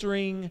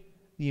bolstering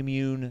the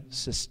immune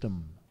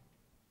system.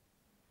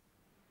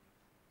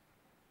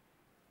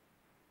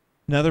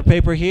 Another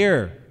paper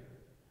here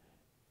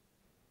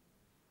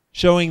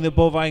showing that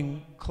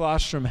bovine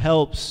colostrum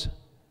helps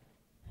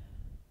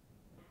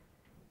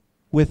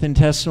with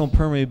intestinal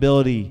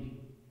permeability.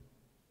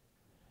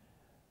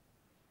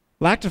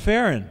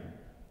 Lactoferrin.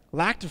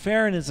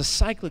 Lactoferrin is a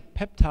cyclic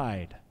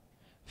peptide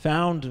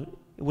found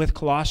with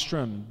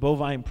colostrum,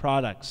 bovine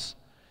products.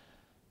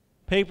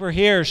 Paper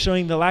here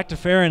showing the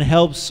lactoferrin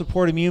helps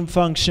support immune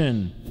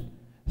function,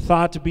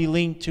 thought to be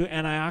linked to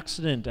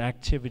antioxidant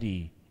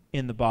activity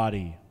in the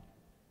body.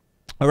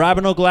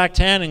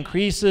 Arabinogalactan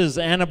increases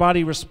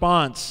antibody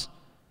response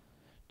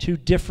to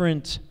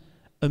different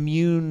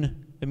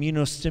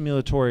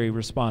immunostimulatory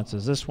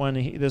responses.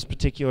 This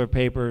particular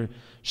paper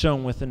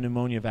shown with the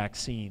pneumonia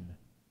vaccine.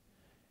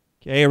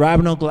 Okay,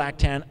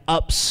 arabinogalactan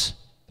ups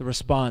the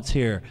response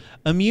here.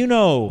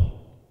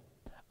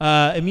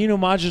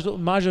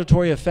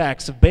 Immunomodulatory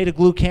effects of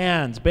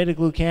beta-glucans.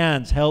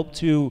 Beta-glucans help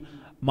to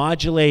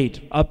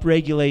modulate,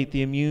 upregulate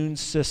the immune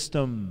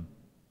system.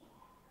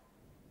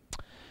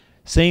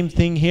 Same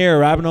thing here,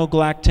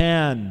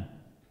 arabinogalactan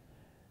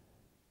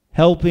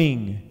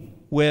helping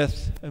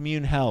with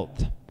immune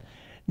health.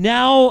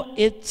 Now,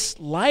 it's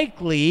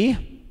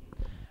likely,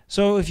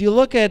 so if you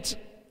look at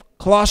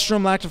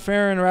colostrum,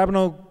 lactoferrin,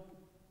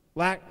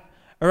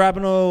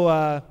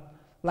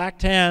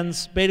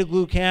 arabinolactans,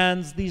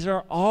 beta-glucans, these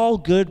are all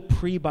good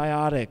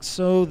prebiotics.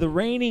 So the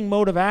reigning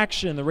mode of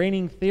action, the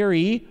reigning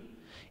theory,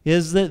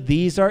 is that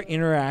these are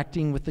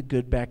interacting with the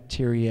good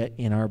bacteria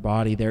in our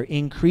body. They're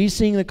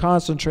increasing the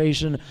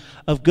concentration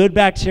of good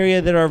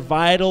bacteria that are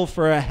vital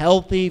for a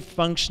healthy,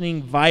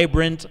 functioning,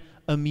 vibrant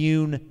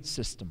immune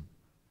system.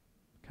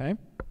 Okay?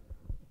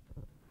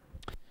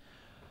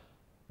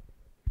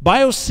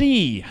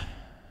 BioC.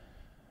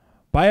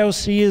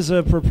 BioC is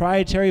a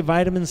proprietary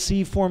vitamin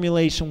C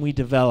formulation we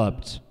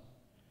developed.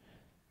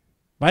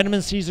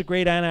 Vitamin C is a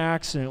great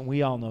antioxidant.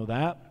 We all know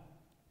that,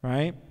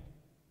 right?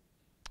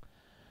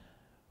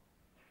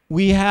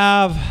 We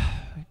have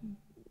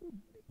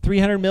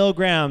 300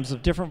 milligrams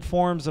of different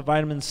forms of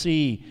vitamin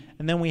C,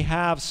 and then we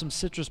have some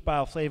citrus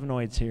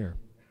bioflavonoids here.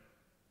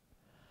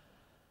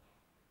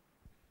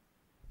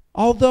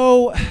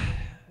 Although,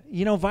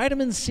 you know,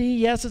 vitamin C,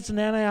 yes, it's an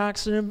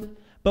antioxidant,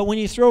 but when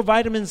you throw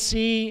vitamin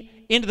C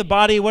into the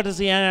body, what does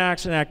the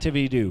antioxidant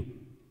activity do?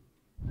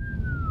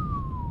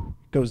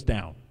 It goes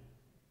down.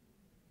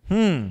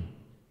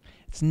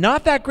 It's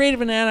not that great of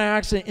an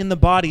antioxidant in the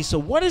body, so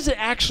what is it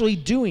actually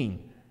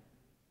doing?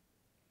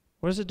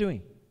 What is it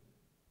doing?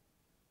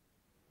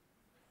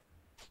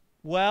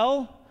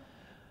 Well,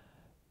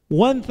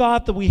 one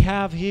thought that we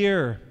have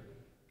here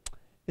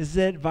is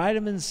that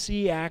vitamin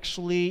C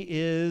actually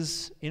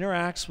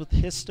interacts with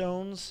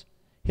histones,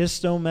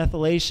 histone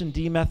methylation,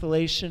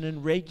 demethylation,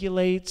 and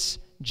regulates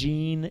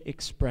gene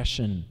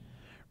expression,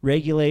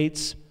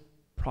 regulates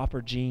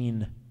proper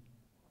gene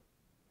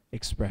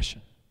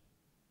expression.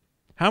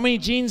 How many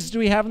genes do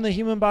we have in the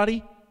human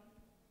body?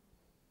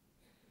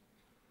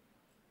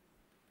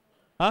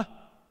 Huh?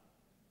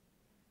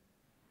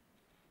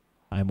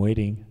 I'm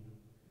waiting.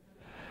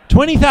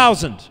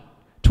 20,000.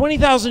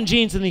 20,000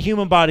 genes in the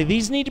human body.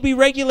 These need to be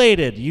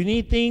regulated. You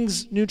need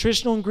things,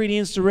 nutritional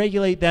ingredients to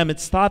regulate them.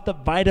 It's thought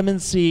that vitamin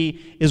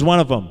C is one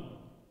of them.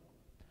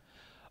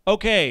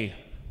 Okay,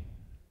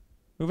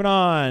 moving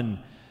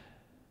on.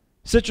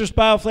 Citrus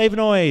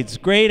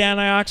bioflavonoids, great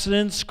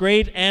antioxidants,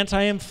 great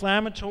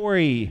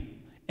anti-inflammatory.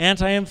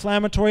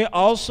 Anti-inflammatory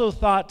also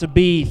thought to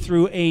be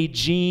through a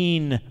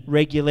gene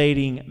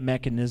regulating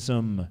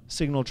mechanism,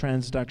 signal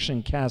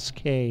transduction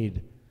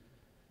cascade.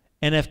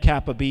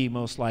 NF-kappa B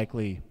most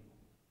likely.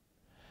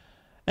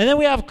 And then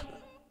we have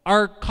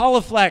our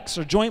Coliflex,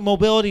 or joint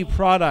mobility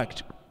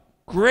product.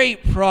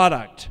 Great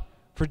product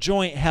for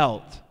joint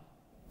health.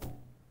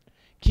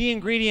 Key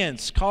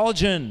ingredients,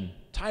 collagen,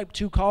 type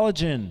 2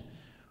 collagen.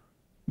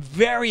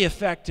 Very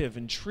effective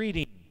in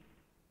treating,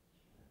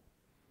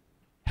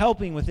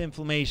 helping with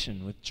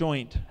inflammation, with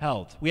joint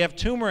health. We have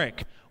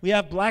turmeric. We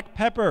have black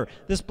pepper.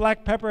 This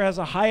black pepper has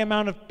a high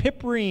amount of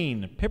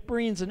piperine.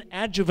 Piperine's an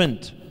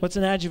adjuvant. What's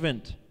an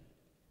adjuvant?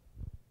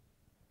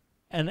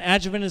 An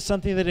adjuvant is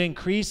something that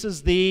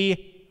increases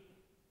the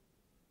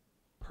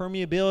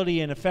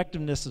permeability and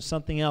effectiveness of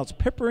something else.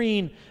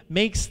 Piperine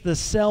makes the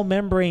cell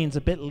membranes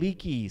a bit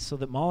leaky so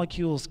that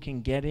molecules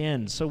can get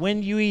in. So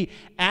when you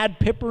add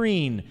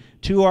piperine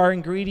to our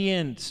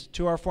ingredient,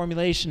 to our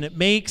formulation, it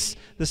makes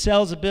the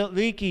cells a bit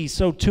leaky.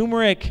 So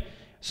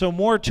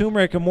more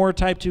turmeric and more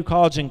type 2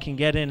 collagen can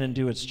get in and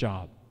do its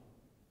job.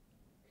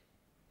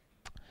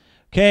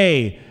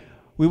 Okay,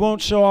 we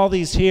won't show all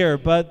these here,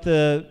 but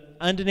the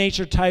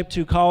undonatured type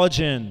 2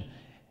 collagen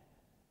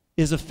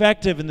is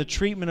effective in the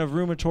treatment of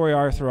rheumatoid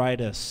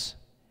arthritis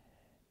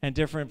and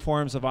different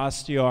forms of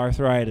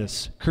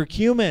osteoarthritis.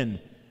 Curcumin,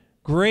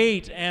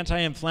 great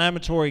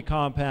anti-inflammatory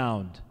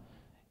compound.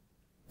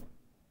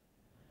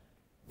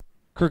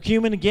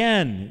 Curcumin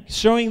again,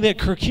 showing that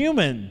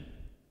curcumin,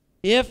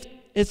 if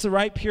it's the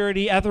right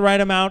purity at the right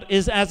amount,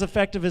 is as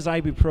effective as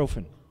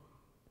ibuprofen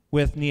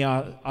with knee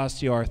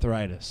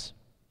osteoarthritis.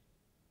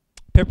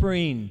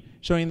 Piperine,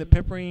 showing that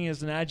piperine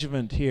is an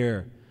adjuvant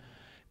here.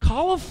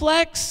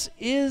 Coliflex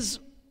is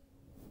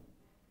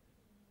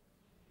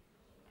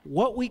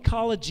what we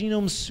call a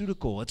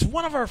genome-ceutical. It's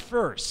one of our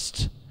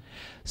first.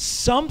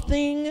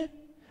 Something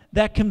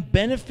that can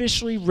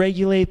beneficially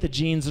regulate the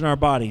genes in our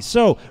body.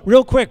 So,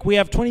 real quick, we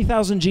have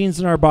 20,000 genes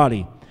in our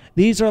body.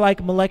 These are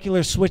like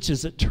molecular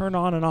switches that turn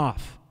on and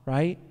off,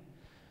 right?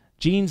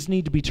 Genes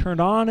need to be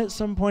turned on at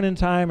some point in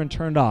time and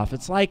turned off.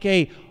 It's like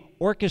a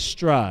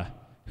orchestra.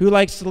 Who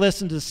likes to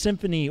listen to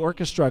symphony,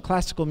 orchestra,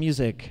 classical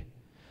music?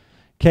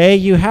 Okay,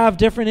 you have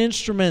different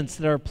instruments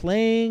that are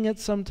playing at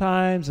some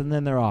times and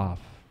then they're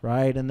off,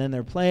 right? And then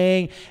they're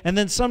playing, and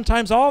then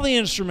sometimes all the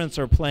instruments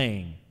are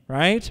playing,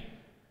 right?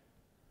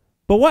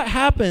 But what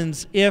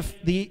happens if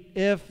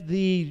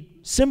the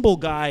cymbal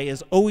guy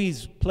is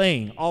always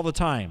playing all the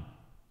time?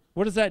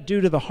 What does that do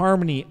to the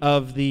harmony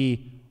of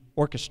the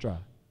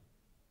orchestra?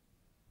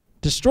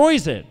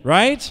 Destroys it,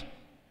 right?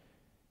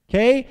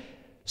 Okay?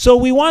 So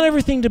we want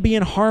everything to be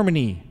in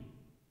harmony.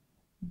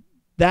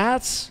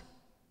 That's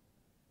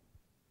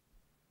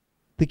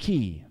the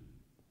key.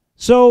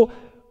 So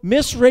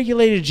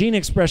misregulated gene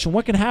expression,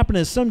 what can happen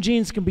is some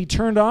genes can be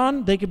turned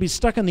on, they could be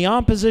stuck in the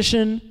on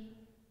position,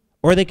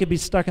 or they could be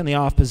stuck in the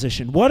off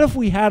position. What if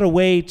we had a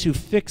way to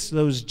fix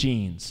those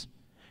genes,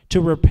 to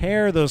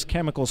repair those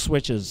chemical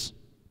switches?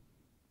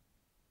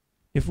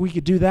 If we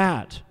could do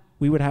that,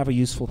 we would have a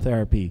useful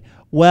therapy.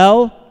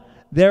 Well,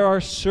 there are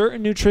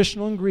certain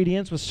nutritional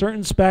ingredients with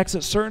certain specs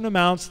at certain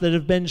amounts that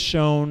have been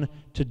shown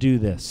to do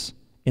this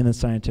in the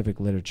scientific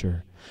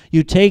literature.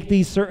 You take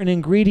these certain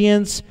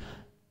ingredients,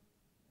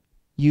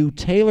 you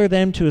tailor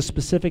them to a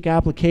specific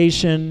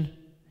application,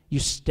 you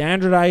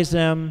standardize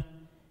them,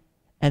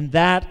 and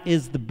that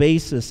is the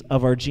basis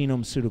of our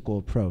genome-ceutical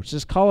approach.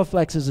 This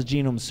Coliflex is a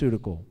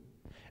genome-ceutical.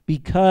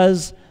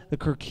 because the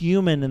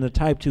curcumin and the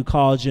type 2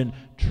 collagen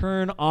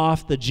turn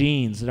off the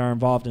genes that are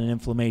involved in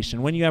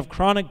inflammation. When you have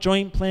chronic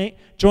joint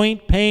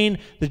pain,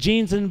 the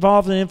genes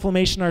involved in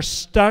inflammation are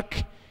stuck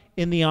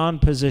in the on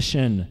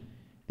position.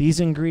 These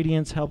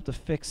ingredients help to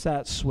fix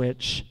that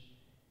switch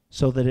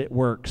so that it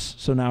works,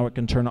 so now it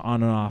can turn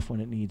on and off when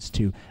it needs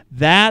to.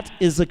 That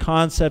is the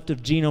concept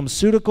of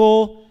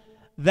genomceutical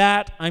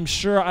that I'm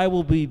sure I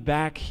will be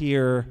back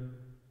here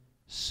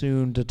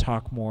soon to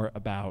talk more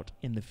about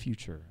in the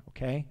future,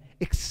 okay?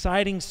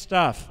 Exciting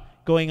stuff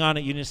going on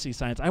at Unicity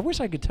Science. I wish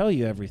I could tell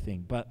you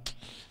everything, but,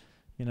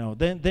 you know,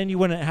 then you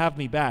wouldn't have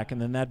me back, and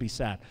then that'd be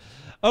sad.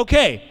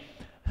 Okay.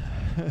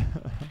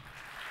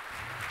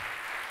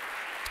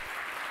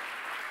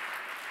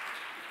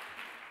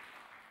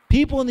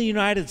 People in the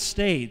United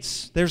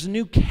States, there's a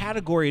new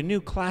category, a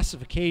new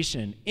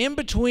classification in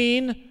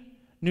between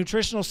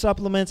nutritional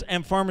supplements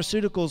and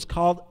pharmaceuticals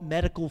called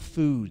medical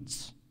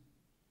foods.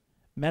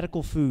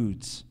 Medical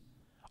foods.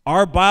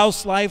 Our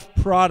BioSlife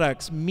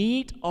products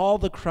meet all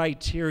the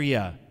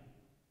criteria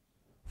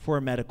for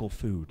a medical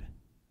food.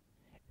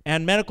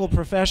 And medical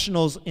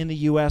professionals in the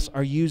U.S.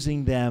 are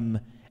using them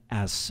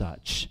as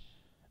such.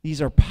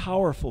 These are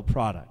powerful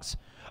products.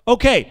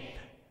 Okay,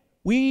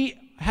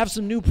 we have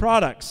some new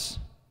products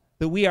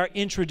that we are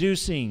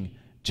introducing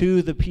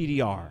to the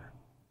PDR,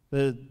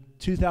 the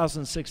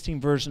 2016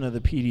 version of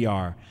the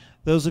PDR.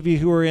 Those of you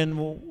who were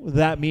in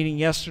that meeting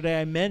yesterday,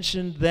 I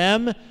mentioned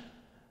them.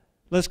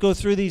 Let's go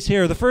through these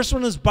here. The first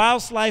one is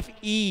BioSlife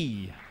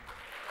E.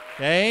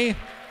 Okay?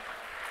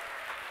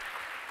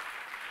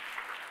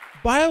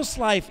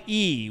 BioSlife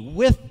E,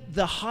 with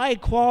the high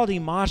quality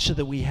matcha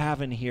that we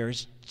have in here,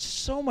 is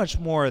so much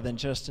more than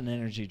just an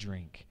energy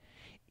drink.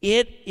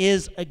 It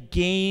is a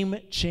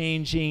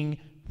game-changing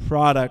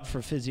product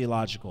for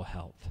physiological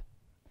health.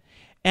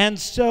 And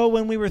so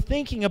when we were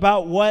thinking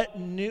about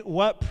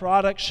what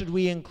product should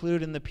we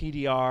include in the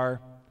PDR,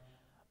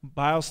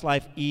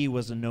 BioSlife E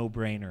was a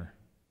no-brainer.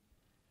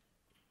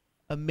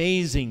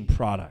 Amazing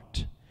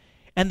product.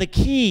 And the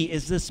key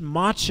is this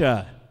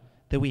matcha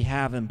that we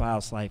have in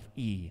BioSlife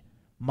E.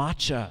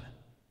 Matcha.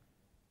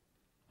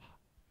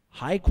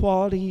 High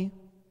quality,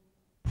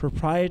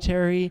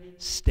 proprietary,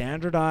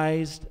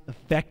 standardized,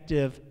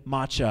 effective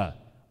matcha.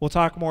 We'll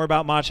talk more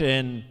about matcha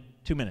in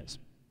 2 minutes,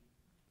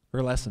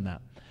 or less than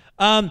that.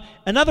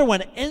 Another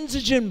one,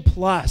 Enzygen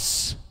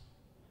Plus.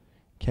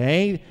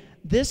 Okay,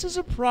 this is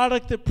a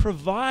product that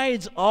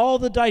provides all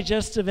the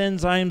digestive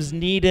enzymes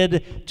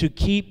needed to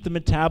keep the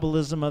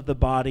metabolism of the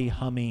body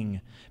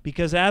humming.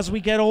 Because as we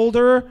get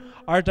older,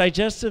 our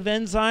digestive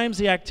enzymes,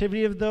 the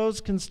activity of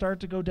those can start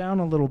to go down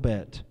a little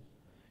bit.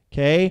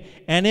 Okay,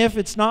 and if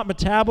it's not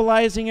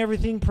metabolizing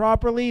everything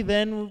properly,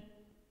 then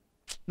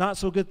not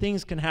so good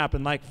things can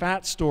happen, like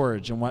fat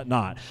storage and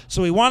whatnot.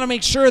 So we want to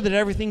make sure that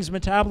everything's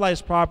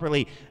metabolized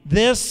properly.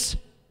 This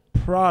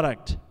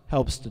product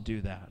helps to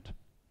do that.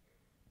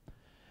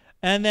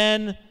 And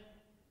then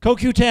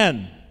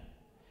CoQ10.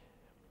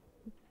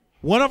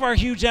 One of our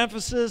huge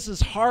emphasis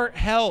is heart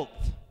health,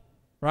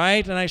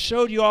 right? And I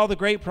showed you all the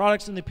great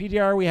products in the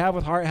PDR we have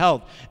with heart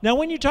health. Now,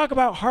 when you talk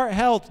about heart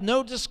health,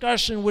 no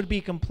discussion would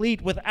be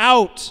complete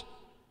without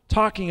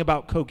talking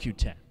about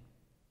CoQ10.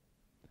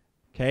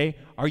 Okay,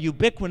 our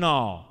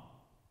ubiquinol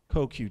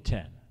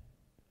CoQ10.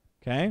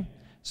 Okay,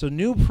 so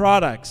new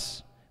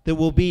products that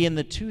will be in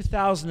the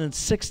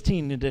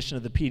 2016 edition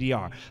of the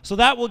PDR. So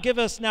that will give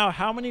us now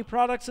how many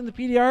products in the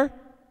PDR?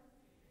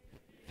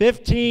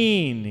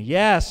 15.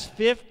 Yes,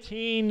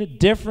 15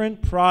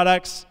 different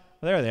products.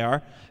 There they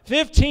are.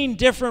 15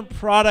 different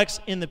products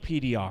in the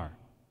PDR.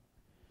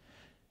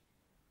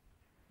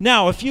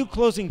 Now, a few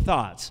closing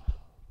thoughts.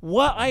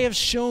 What I have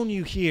shown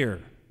you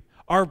here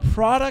are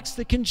products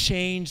that can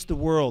change the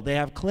world. They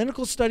have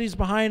clinical studies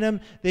behind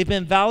them. They've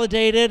been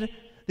validated.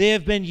 They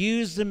have been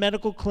used in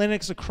medical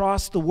clinics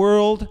across the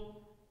world,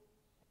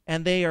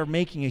 and they are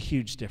making a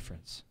huge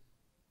difference.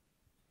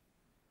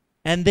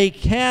 And they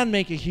can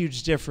make a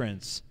huge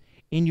difference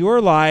in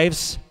your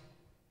lives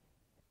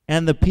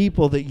and the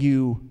people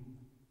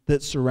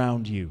that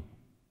surround you.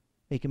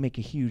 They can make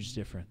a huge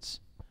difference.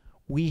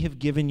 We have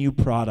given you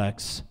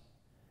products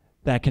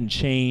that can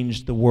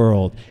change the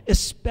world,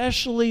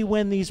 especially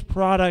when these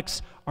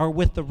products are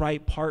with the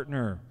right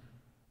partner,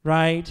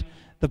 right?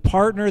 The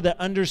partner that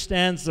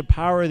understands the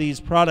power of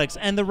these products.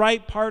 And the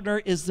right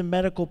partner is the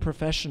medical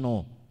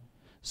professional,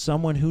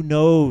 someone who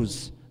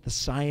knows the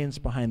science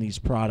behind these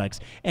products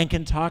and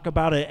can talk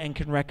about it and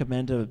can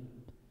recommend a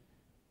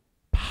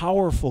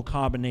powerful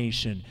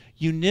combination.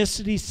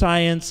 Unicity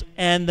Science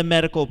and the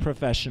medical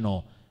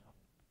professional.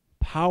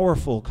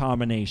 Powerful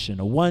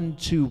combination, a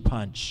 1-2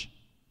 punch.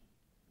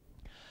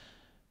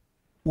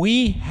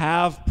 We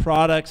have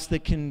products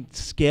that can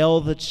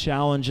scale the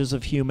challenges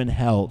of human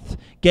health.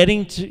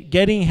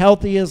 Getting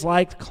healthy is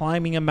like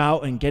climbing a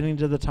mountain, getting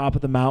to the top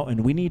of the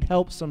mountain. We need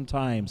help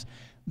sometimes.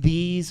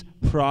 These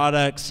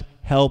products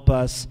help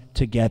us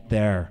to get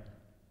there.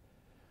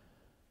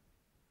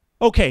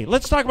 Okay,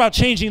 let's talk about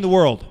changing the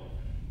world.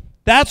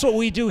 That's what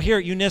we do here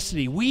at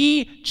Unicity.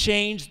 We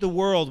change the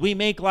world. We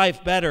make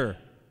life better.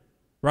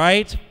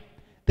 right?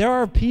 There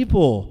are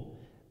people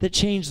that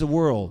change the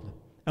world.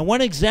 And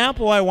one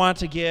example I want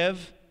to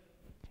give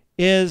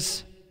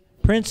is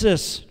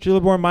Princess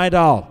Julabor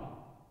Maidal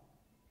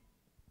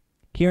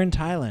here in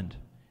Thailand.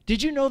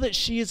 Did you know that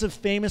she is a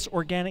famous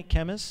organic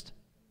chemist?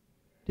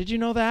 Did you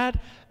know that?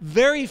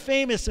 Very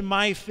famous in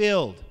my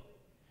field.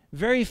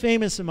 Very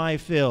famous in my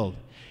field.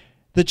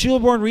 The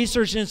Chulaborn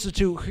Research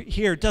Institute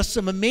here does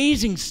some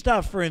amazing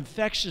stuff for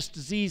infectious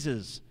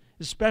diseases,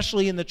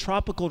 especially in the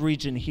tropical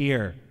region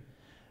here.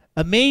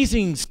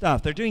 Amazing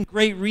stuff. They're doing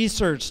great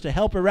research to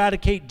help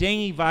eradicate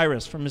dengue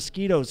virus from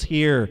mosquitoes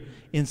here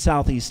in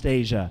Southeast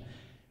Asia.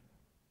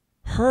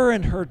 Her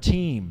and her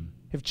team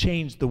have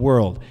changed the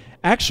world.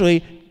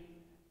 Actually,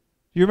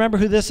 you remember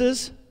who this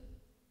is?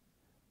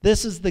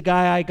 This is the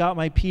guy I got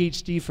my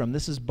Ph.D. from.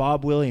 This is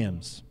Bob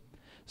Williams.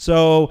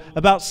 So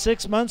about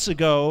 6 months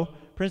ago,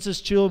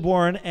 Princess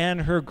Chulaborn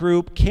and her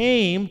group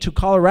came to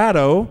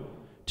Colorado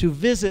to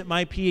visit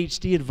my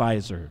Ph.D.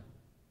 advisor.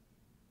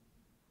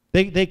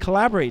 They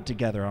collaborate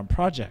together on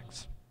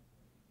projects.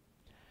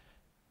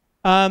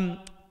 And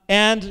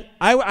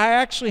I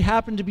actually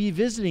happened to be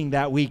visiting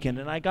that weekend,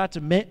 and I got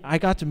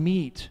to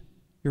meet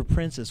your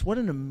princess. What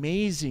an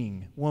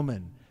amazing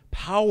woman.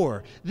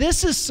 Power.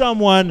 This is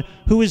someone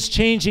who is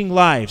changing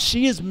lives.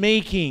 She is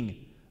making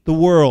the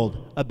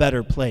world a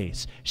better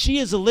place. She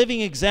is a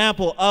living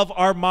example of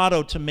our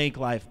motto to make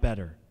life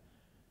better.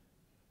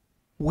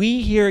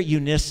 We here at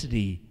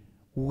UNICITY,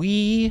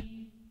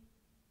 we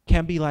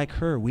can be like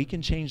her. We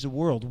can change the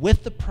world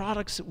with the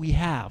products that we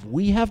have.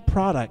 We have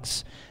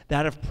products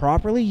that, if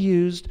properly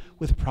used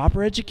with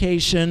proper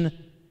education,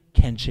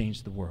 can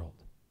change the world.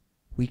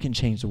 We can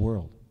change the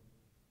world.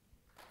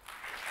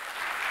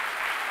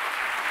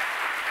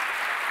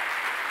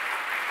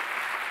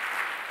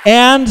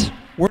 And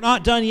we're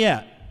not done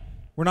yet.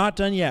 We're not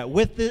done yet.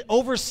 With the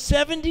over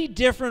 70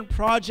 different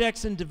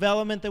projects in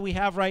development that we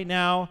have right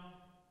now,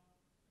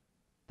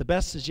 the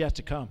best is yet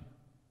to come.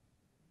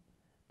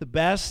 The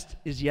best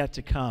is yet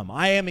to come.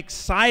 I am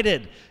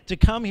excited to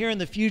come here in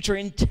the future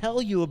and tell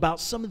you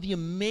about some of the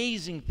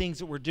amazing things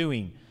that we're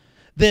doing.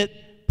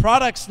 That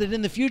products that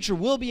in the future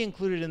will be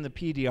included in the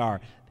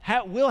PDR,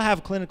 will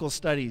have clinical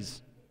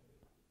studies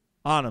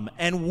on them,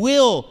 and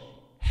will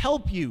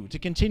help you to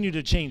continue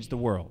to change the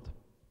world.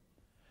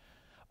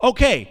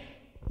 Okay,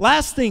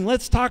 last thing,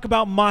 let's talk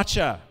about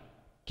matcha.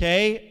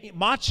 Okay,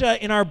 matcha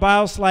in our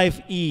BIOS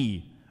Life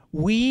E.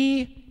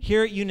 We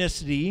here at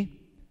UNICITY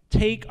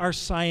take our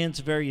science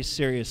very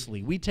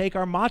seriously. We take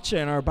our matcha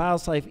and our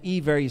BIOS Life E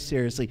very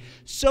seriously.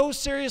 So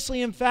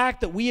seriously, in fact,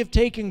 that we have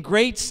taken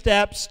great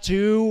steps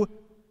to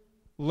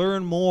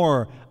learn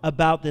more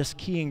about this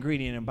key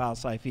ingredient in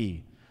BIOS Life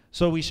E.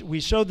 So we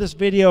showed this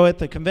video at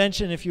the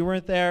convention. If you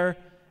weren't there,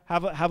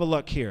 have a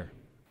look here.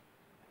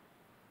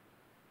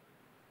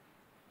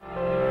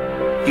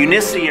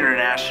 UNICITY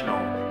International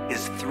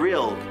is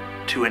thrilled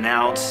to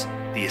announce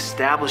the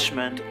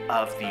establishment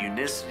of the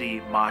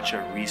UNICITY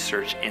Matcha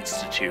Research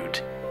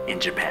Institute in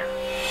Japan.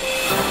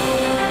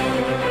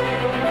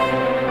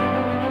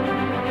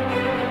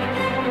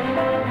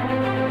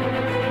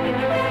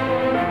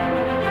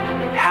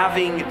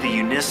 Having the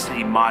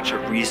UNICITY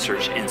Matcha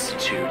Research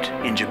Institute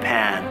in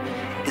Japan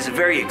is a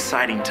very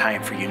exciting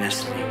time for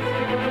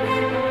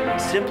UNICITY,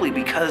 simply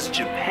because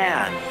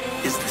Japan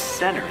is the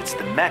center, it's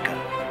the mecca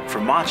for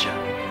matcha.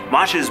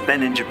 Matcha has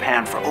been in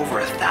Japan for over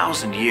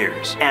 1,000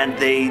 years, and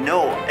they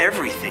know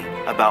everything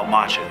about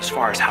matcha as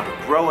far as how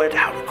to grow it,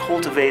 how to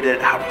cultivate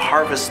it, how to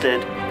harvest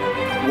it.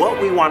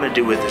 What we want to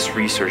do with this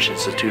research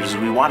institute is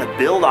we want to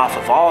build off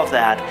of all of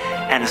that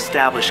and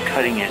establish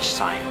cutting-edge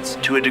science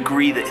to a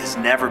degree that has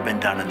never been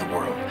done in the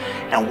world.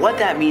 And what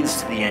that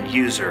means to the end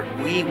user,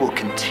 we will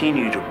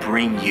continue to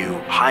bring you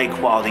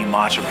high-quality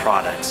matcha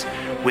products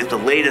with the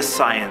latest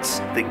science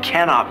that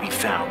cannot be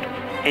found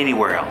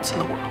anywhere else in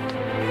the world.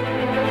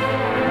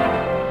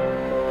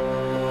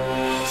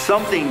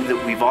 Something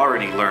that we've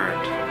already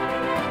learned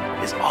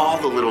is all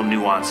the little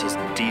nuances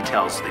and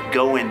details that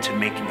go into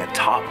making a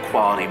top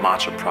quality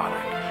matcha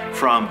product.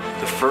 From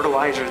the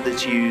fertilizer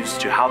that's used,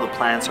 to how the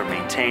plants are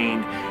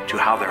maintained, to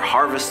how they're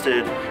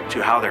harvested,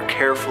 to how they're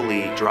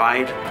carefully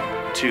dried,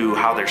 to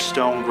how they're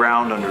stone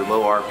ground under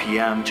low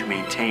RPM to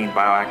maintain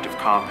bioactive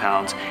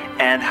compounds,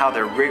 and how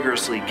they're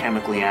rigorously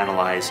chemically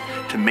analyzed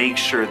to make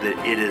sure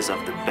that it is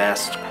of the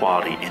best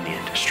quality in the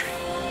industry.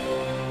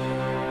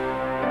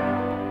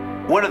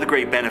 One of the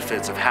great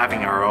benefits of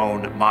having our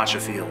own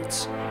matcha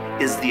fields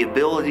is the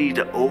ability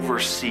to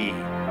oversee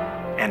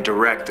and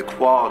direct the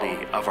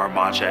quality of our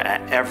matcha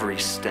at every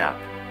step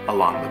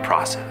along the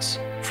process,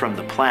 from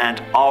the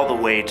plant all the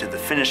way to the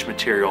finished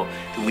material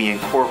that we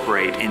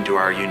incorporate into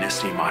our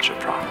UNICITY matcha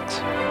products.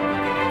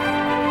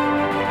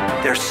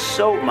 There's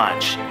so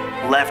much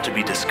left to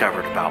be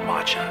discovered about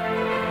matcha,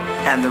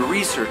 and the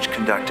research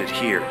conducted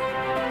here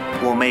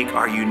will make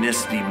our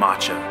UNICITY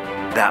matcha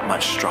that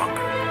much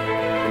stronger.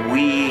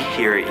 We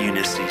here at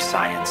UNICITY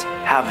Science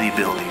have the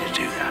ability to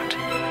do that.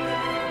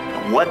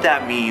 And what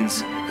that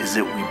means is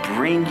that we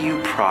bring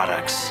you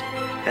products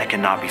that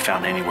cannot be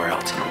found anywhere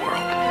else in the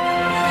world.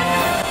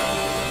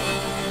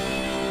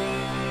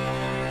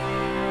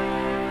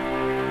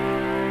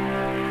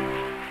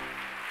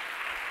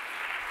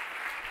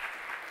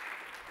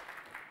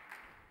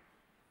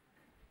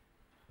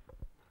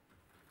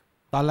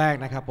 ตอนแรก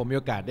นะครับผมมีโ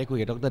อกาสได้คุย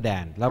กับดร.แด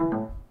นแล้ว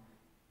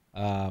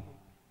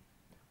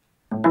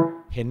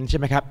เห็นใช่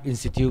ไหมครับ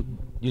Institute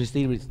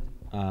UNICITY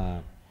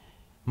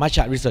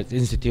Matcha Research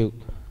Institute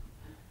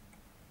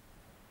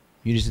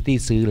UNICITY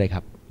ซื้อเลยค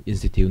รับ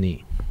Institute นี้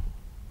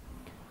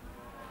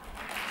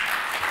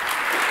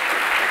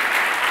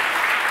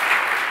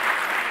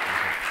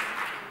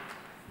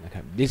นะค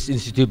รับ This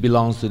institute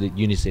belongs to the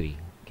UNICITY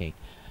โอเค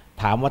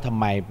ถามว่าทำ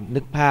ไมนึ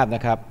กภาพน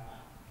ะครับ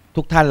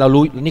ทุกท่านเรา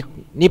รู้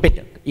นี่เป็น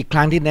อีกค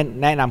รั้งที่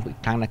แนะนำอี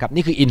กครั้งนะครับ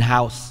นี่คือ in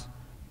house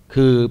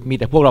คือมี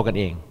แต่พวกเรากัน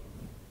เอง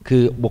คื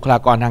อบุคลา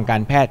กรทางกา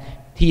รแพทย์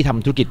ที่ท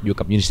ำธุรกิจอยู่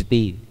กับ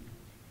UNICITY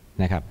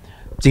นะครับ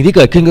สิ่งที่เ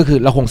กิดขึ้นก็คือ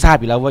เราคงทราบ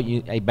อยู่แล้วว่า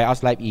ไอ้ BIOS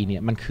Life E เนี่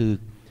ยมันคือ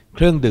เค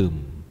รื่องดื่ม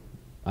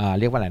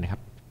เรียกว่าอะไรนะครั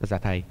บภาษา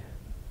ไทย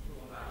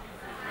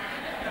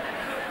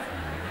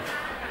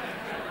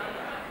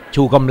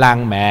ชูกำลัง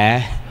แหม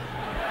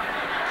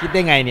คิดไ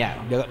ด้ไงเนี่ย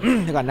เดี๋ยว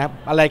ก่อนนะครับ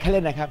อะไรแค่เ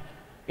ล่นนะครับ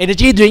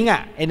Energy Drink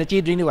Energy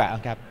Drink ดีกว่า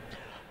ครับ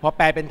พอแ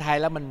ปลเป็นไทย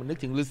แล้วมันนึก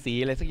ถึงฤาษี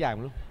อะไรสักอย่างไ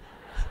ม่รู้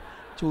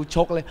ชูช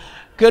กเลย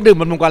เครื่องดื่ม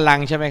บำรุงกำลัง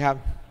ใช่ไหมครับ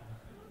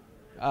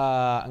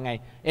ไง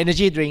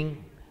Energy Drink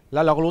แล้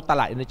วเราก็รู้ต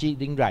ลาด Energy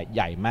Drink ใ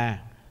หญ่มาก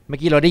เมื่อ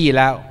กี้เราได้ยิน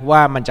แล้วว่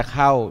ามันจะเ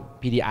ข้า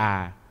PDR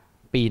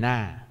ปีหน้า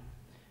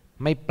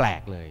ไม่แปล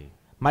กเลย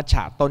มัทฉ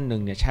ะต้นหนึ่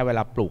งเนี่ยใช้เวล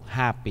าปลูก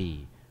5ปี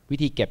วิ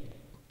ธีเก็บ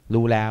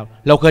รู้แล้ว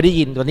เราเคยได้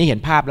ยินตอนนี้เห็น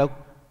ภาพแล้ว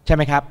ใช่ไ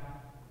หมครับ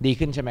ดี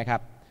ขึ้นใช่ไหมครั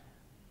บ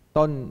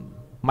ต้น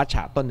มัทฉ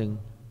ะต้นหนึ่ง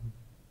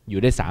อ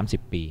ยู่ได้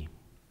30ปี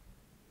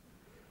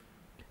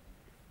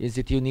อินส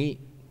ติทิวต์นี้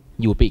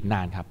อยู่ไปอีกน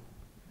านครับ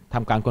ท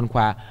ำการค้นค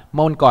ว้าเ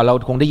มื่อวันก่อนเรา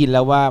คงได้ยินแ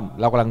ล้วว่า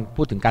เรากำลัง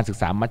พูดถึงการศึก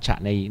ษามัทฉะ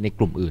ในก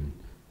ลุ่มอื่น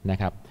นะ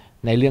ครับ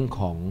ในเรื่อง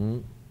ของ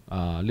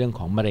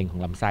มะเร็งขอ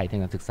งลำไส้ที่ก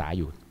ำลังศึกษาอ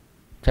ยู่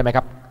ใช่ไหมค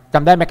รับจ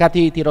ำได้ไหมครับ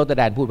ที่โรเตอร์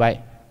แดนพูดไว้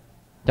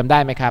จำได้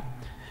ไหมครับ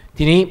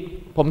ทีนี้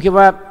ผมคิด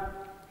ว่า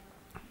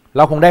เ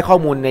ราคงได้ข้อ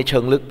มูลในเชิ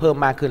งลึกเพิ่ม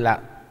มากขึ้นแล้ว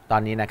ตอ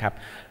นนี้นะครับ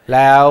แ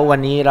ล้ววัน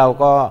นี้เรา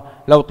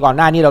ก่อนห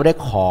น้านี้เราได้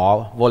ขอ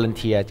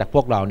volunteer จากพ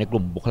วกเราในก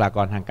ลุ่มบุคลาก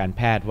รทางการแ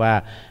พทย์ว่า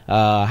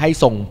ให้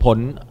ส่ง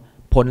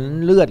ผล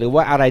เลือดหรือ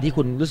ว่าอะไรที่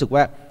คุณรู้สึก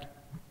ว่า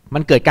มั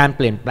นเกิดการเ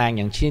ปลี่ยนแปลงอ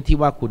ย่างเช่นที่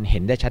ว่าคุณเห็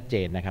นได้ชัดเจ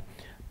นนะครับ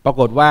ปรา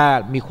กฏว่า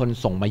มีคน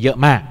ส่งมาเยอะ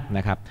มากน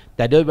ะครับแ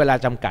ต่ด้วยเวลา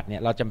จำกัดเนี่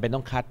ยเราจำเป็นต้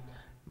องคัด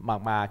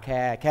มา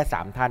แค่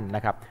3ท่านน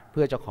ะครับเ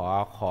พื่อจะ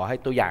ขอให้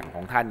ตัวอย่างข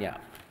องท่านเนี่ย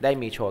ได้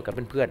มีโชว์กับ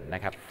เพื่อนๆน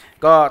ะครับ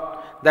ก็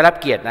ได้รับ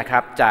เกียรตินะครั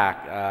บจา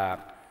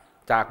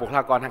กบุคล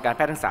ากรทางการแ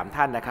พทย์ทั้ง3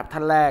ท่านนะครับท่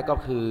านแรกก็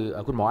คือ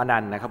คุณหมออนั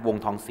นต์นะครับวง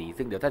ทองศรี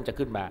ซึ่งเดี๋ยวท่านจะ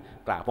ขึ้นมา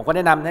กล่าวผมก็แน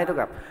ะนำให้ทุก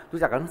ท่านรู้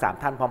จักกันทั้ง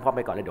3ท่านพร้อมๆไ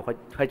ปก่อนเลยเดี๋ยว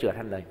ค่อยเจอ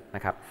ท่านเลยน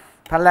ะครับ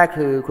ท่านแรก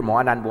คือคุณหมอ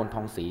อนันต์วงท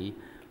องศรี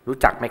รู้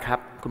จักไหมครับ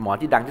คุณหมอ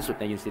ที่ดังที่สุด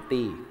ใน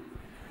UNICITY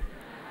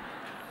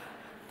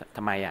ท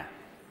ำไมอ่ะ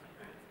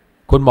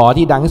คุณหมอ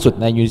ที่ดังที่สุด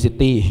ใน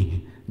UNICITY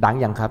ดัง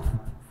ยังครับ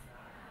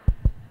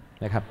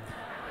นะครับ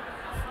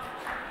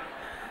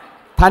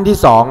ท่านที่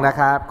2นะ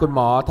ครับคุณหม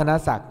อธน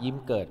ศักดิ์ยิ้ม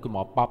เกิดคุณหม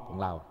อป๊อปของ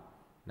เรา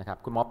นะครับ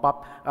คุณหมอป๊อป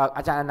อ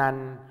าจารย์อนัน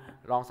ต์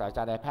รองศาสตราจ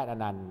ารย์นายแพทย์อ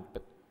นันต์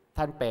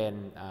ท่านเป็น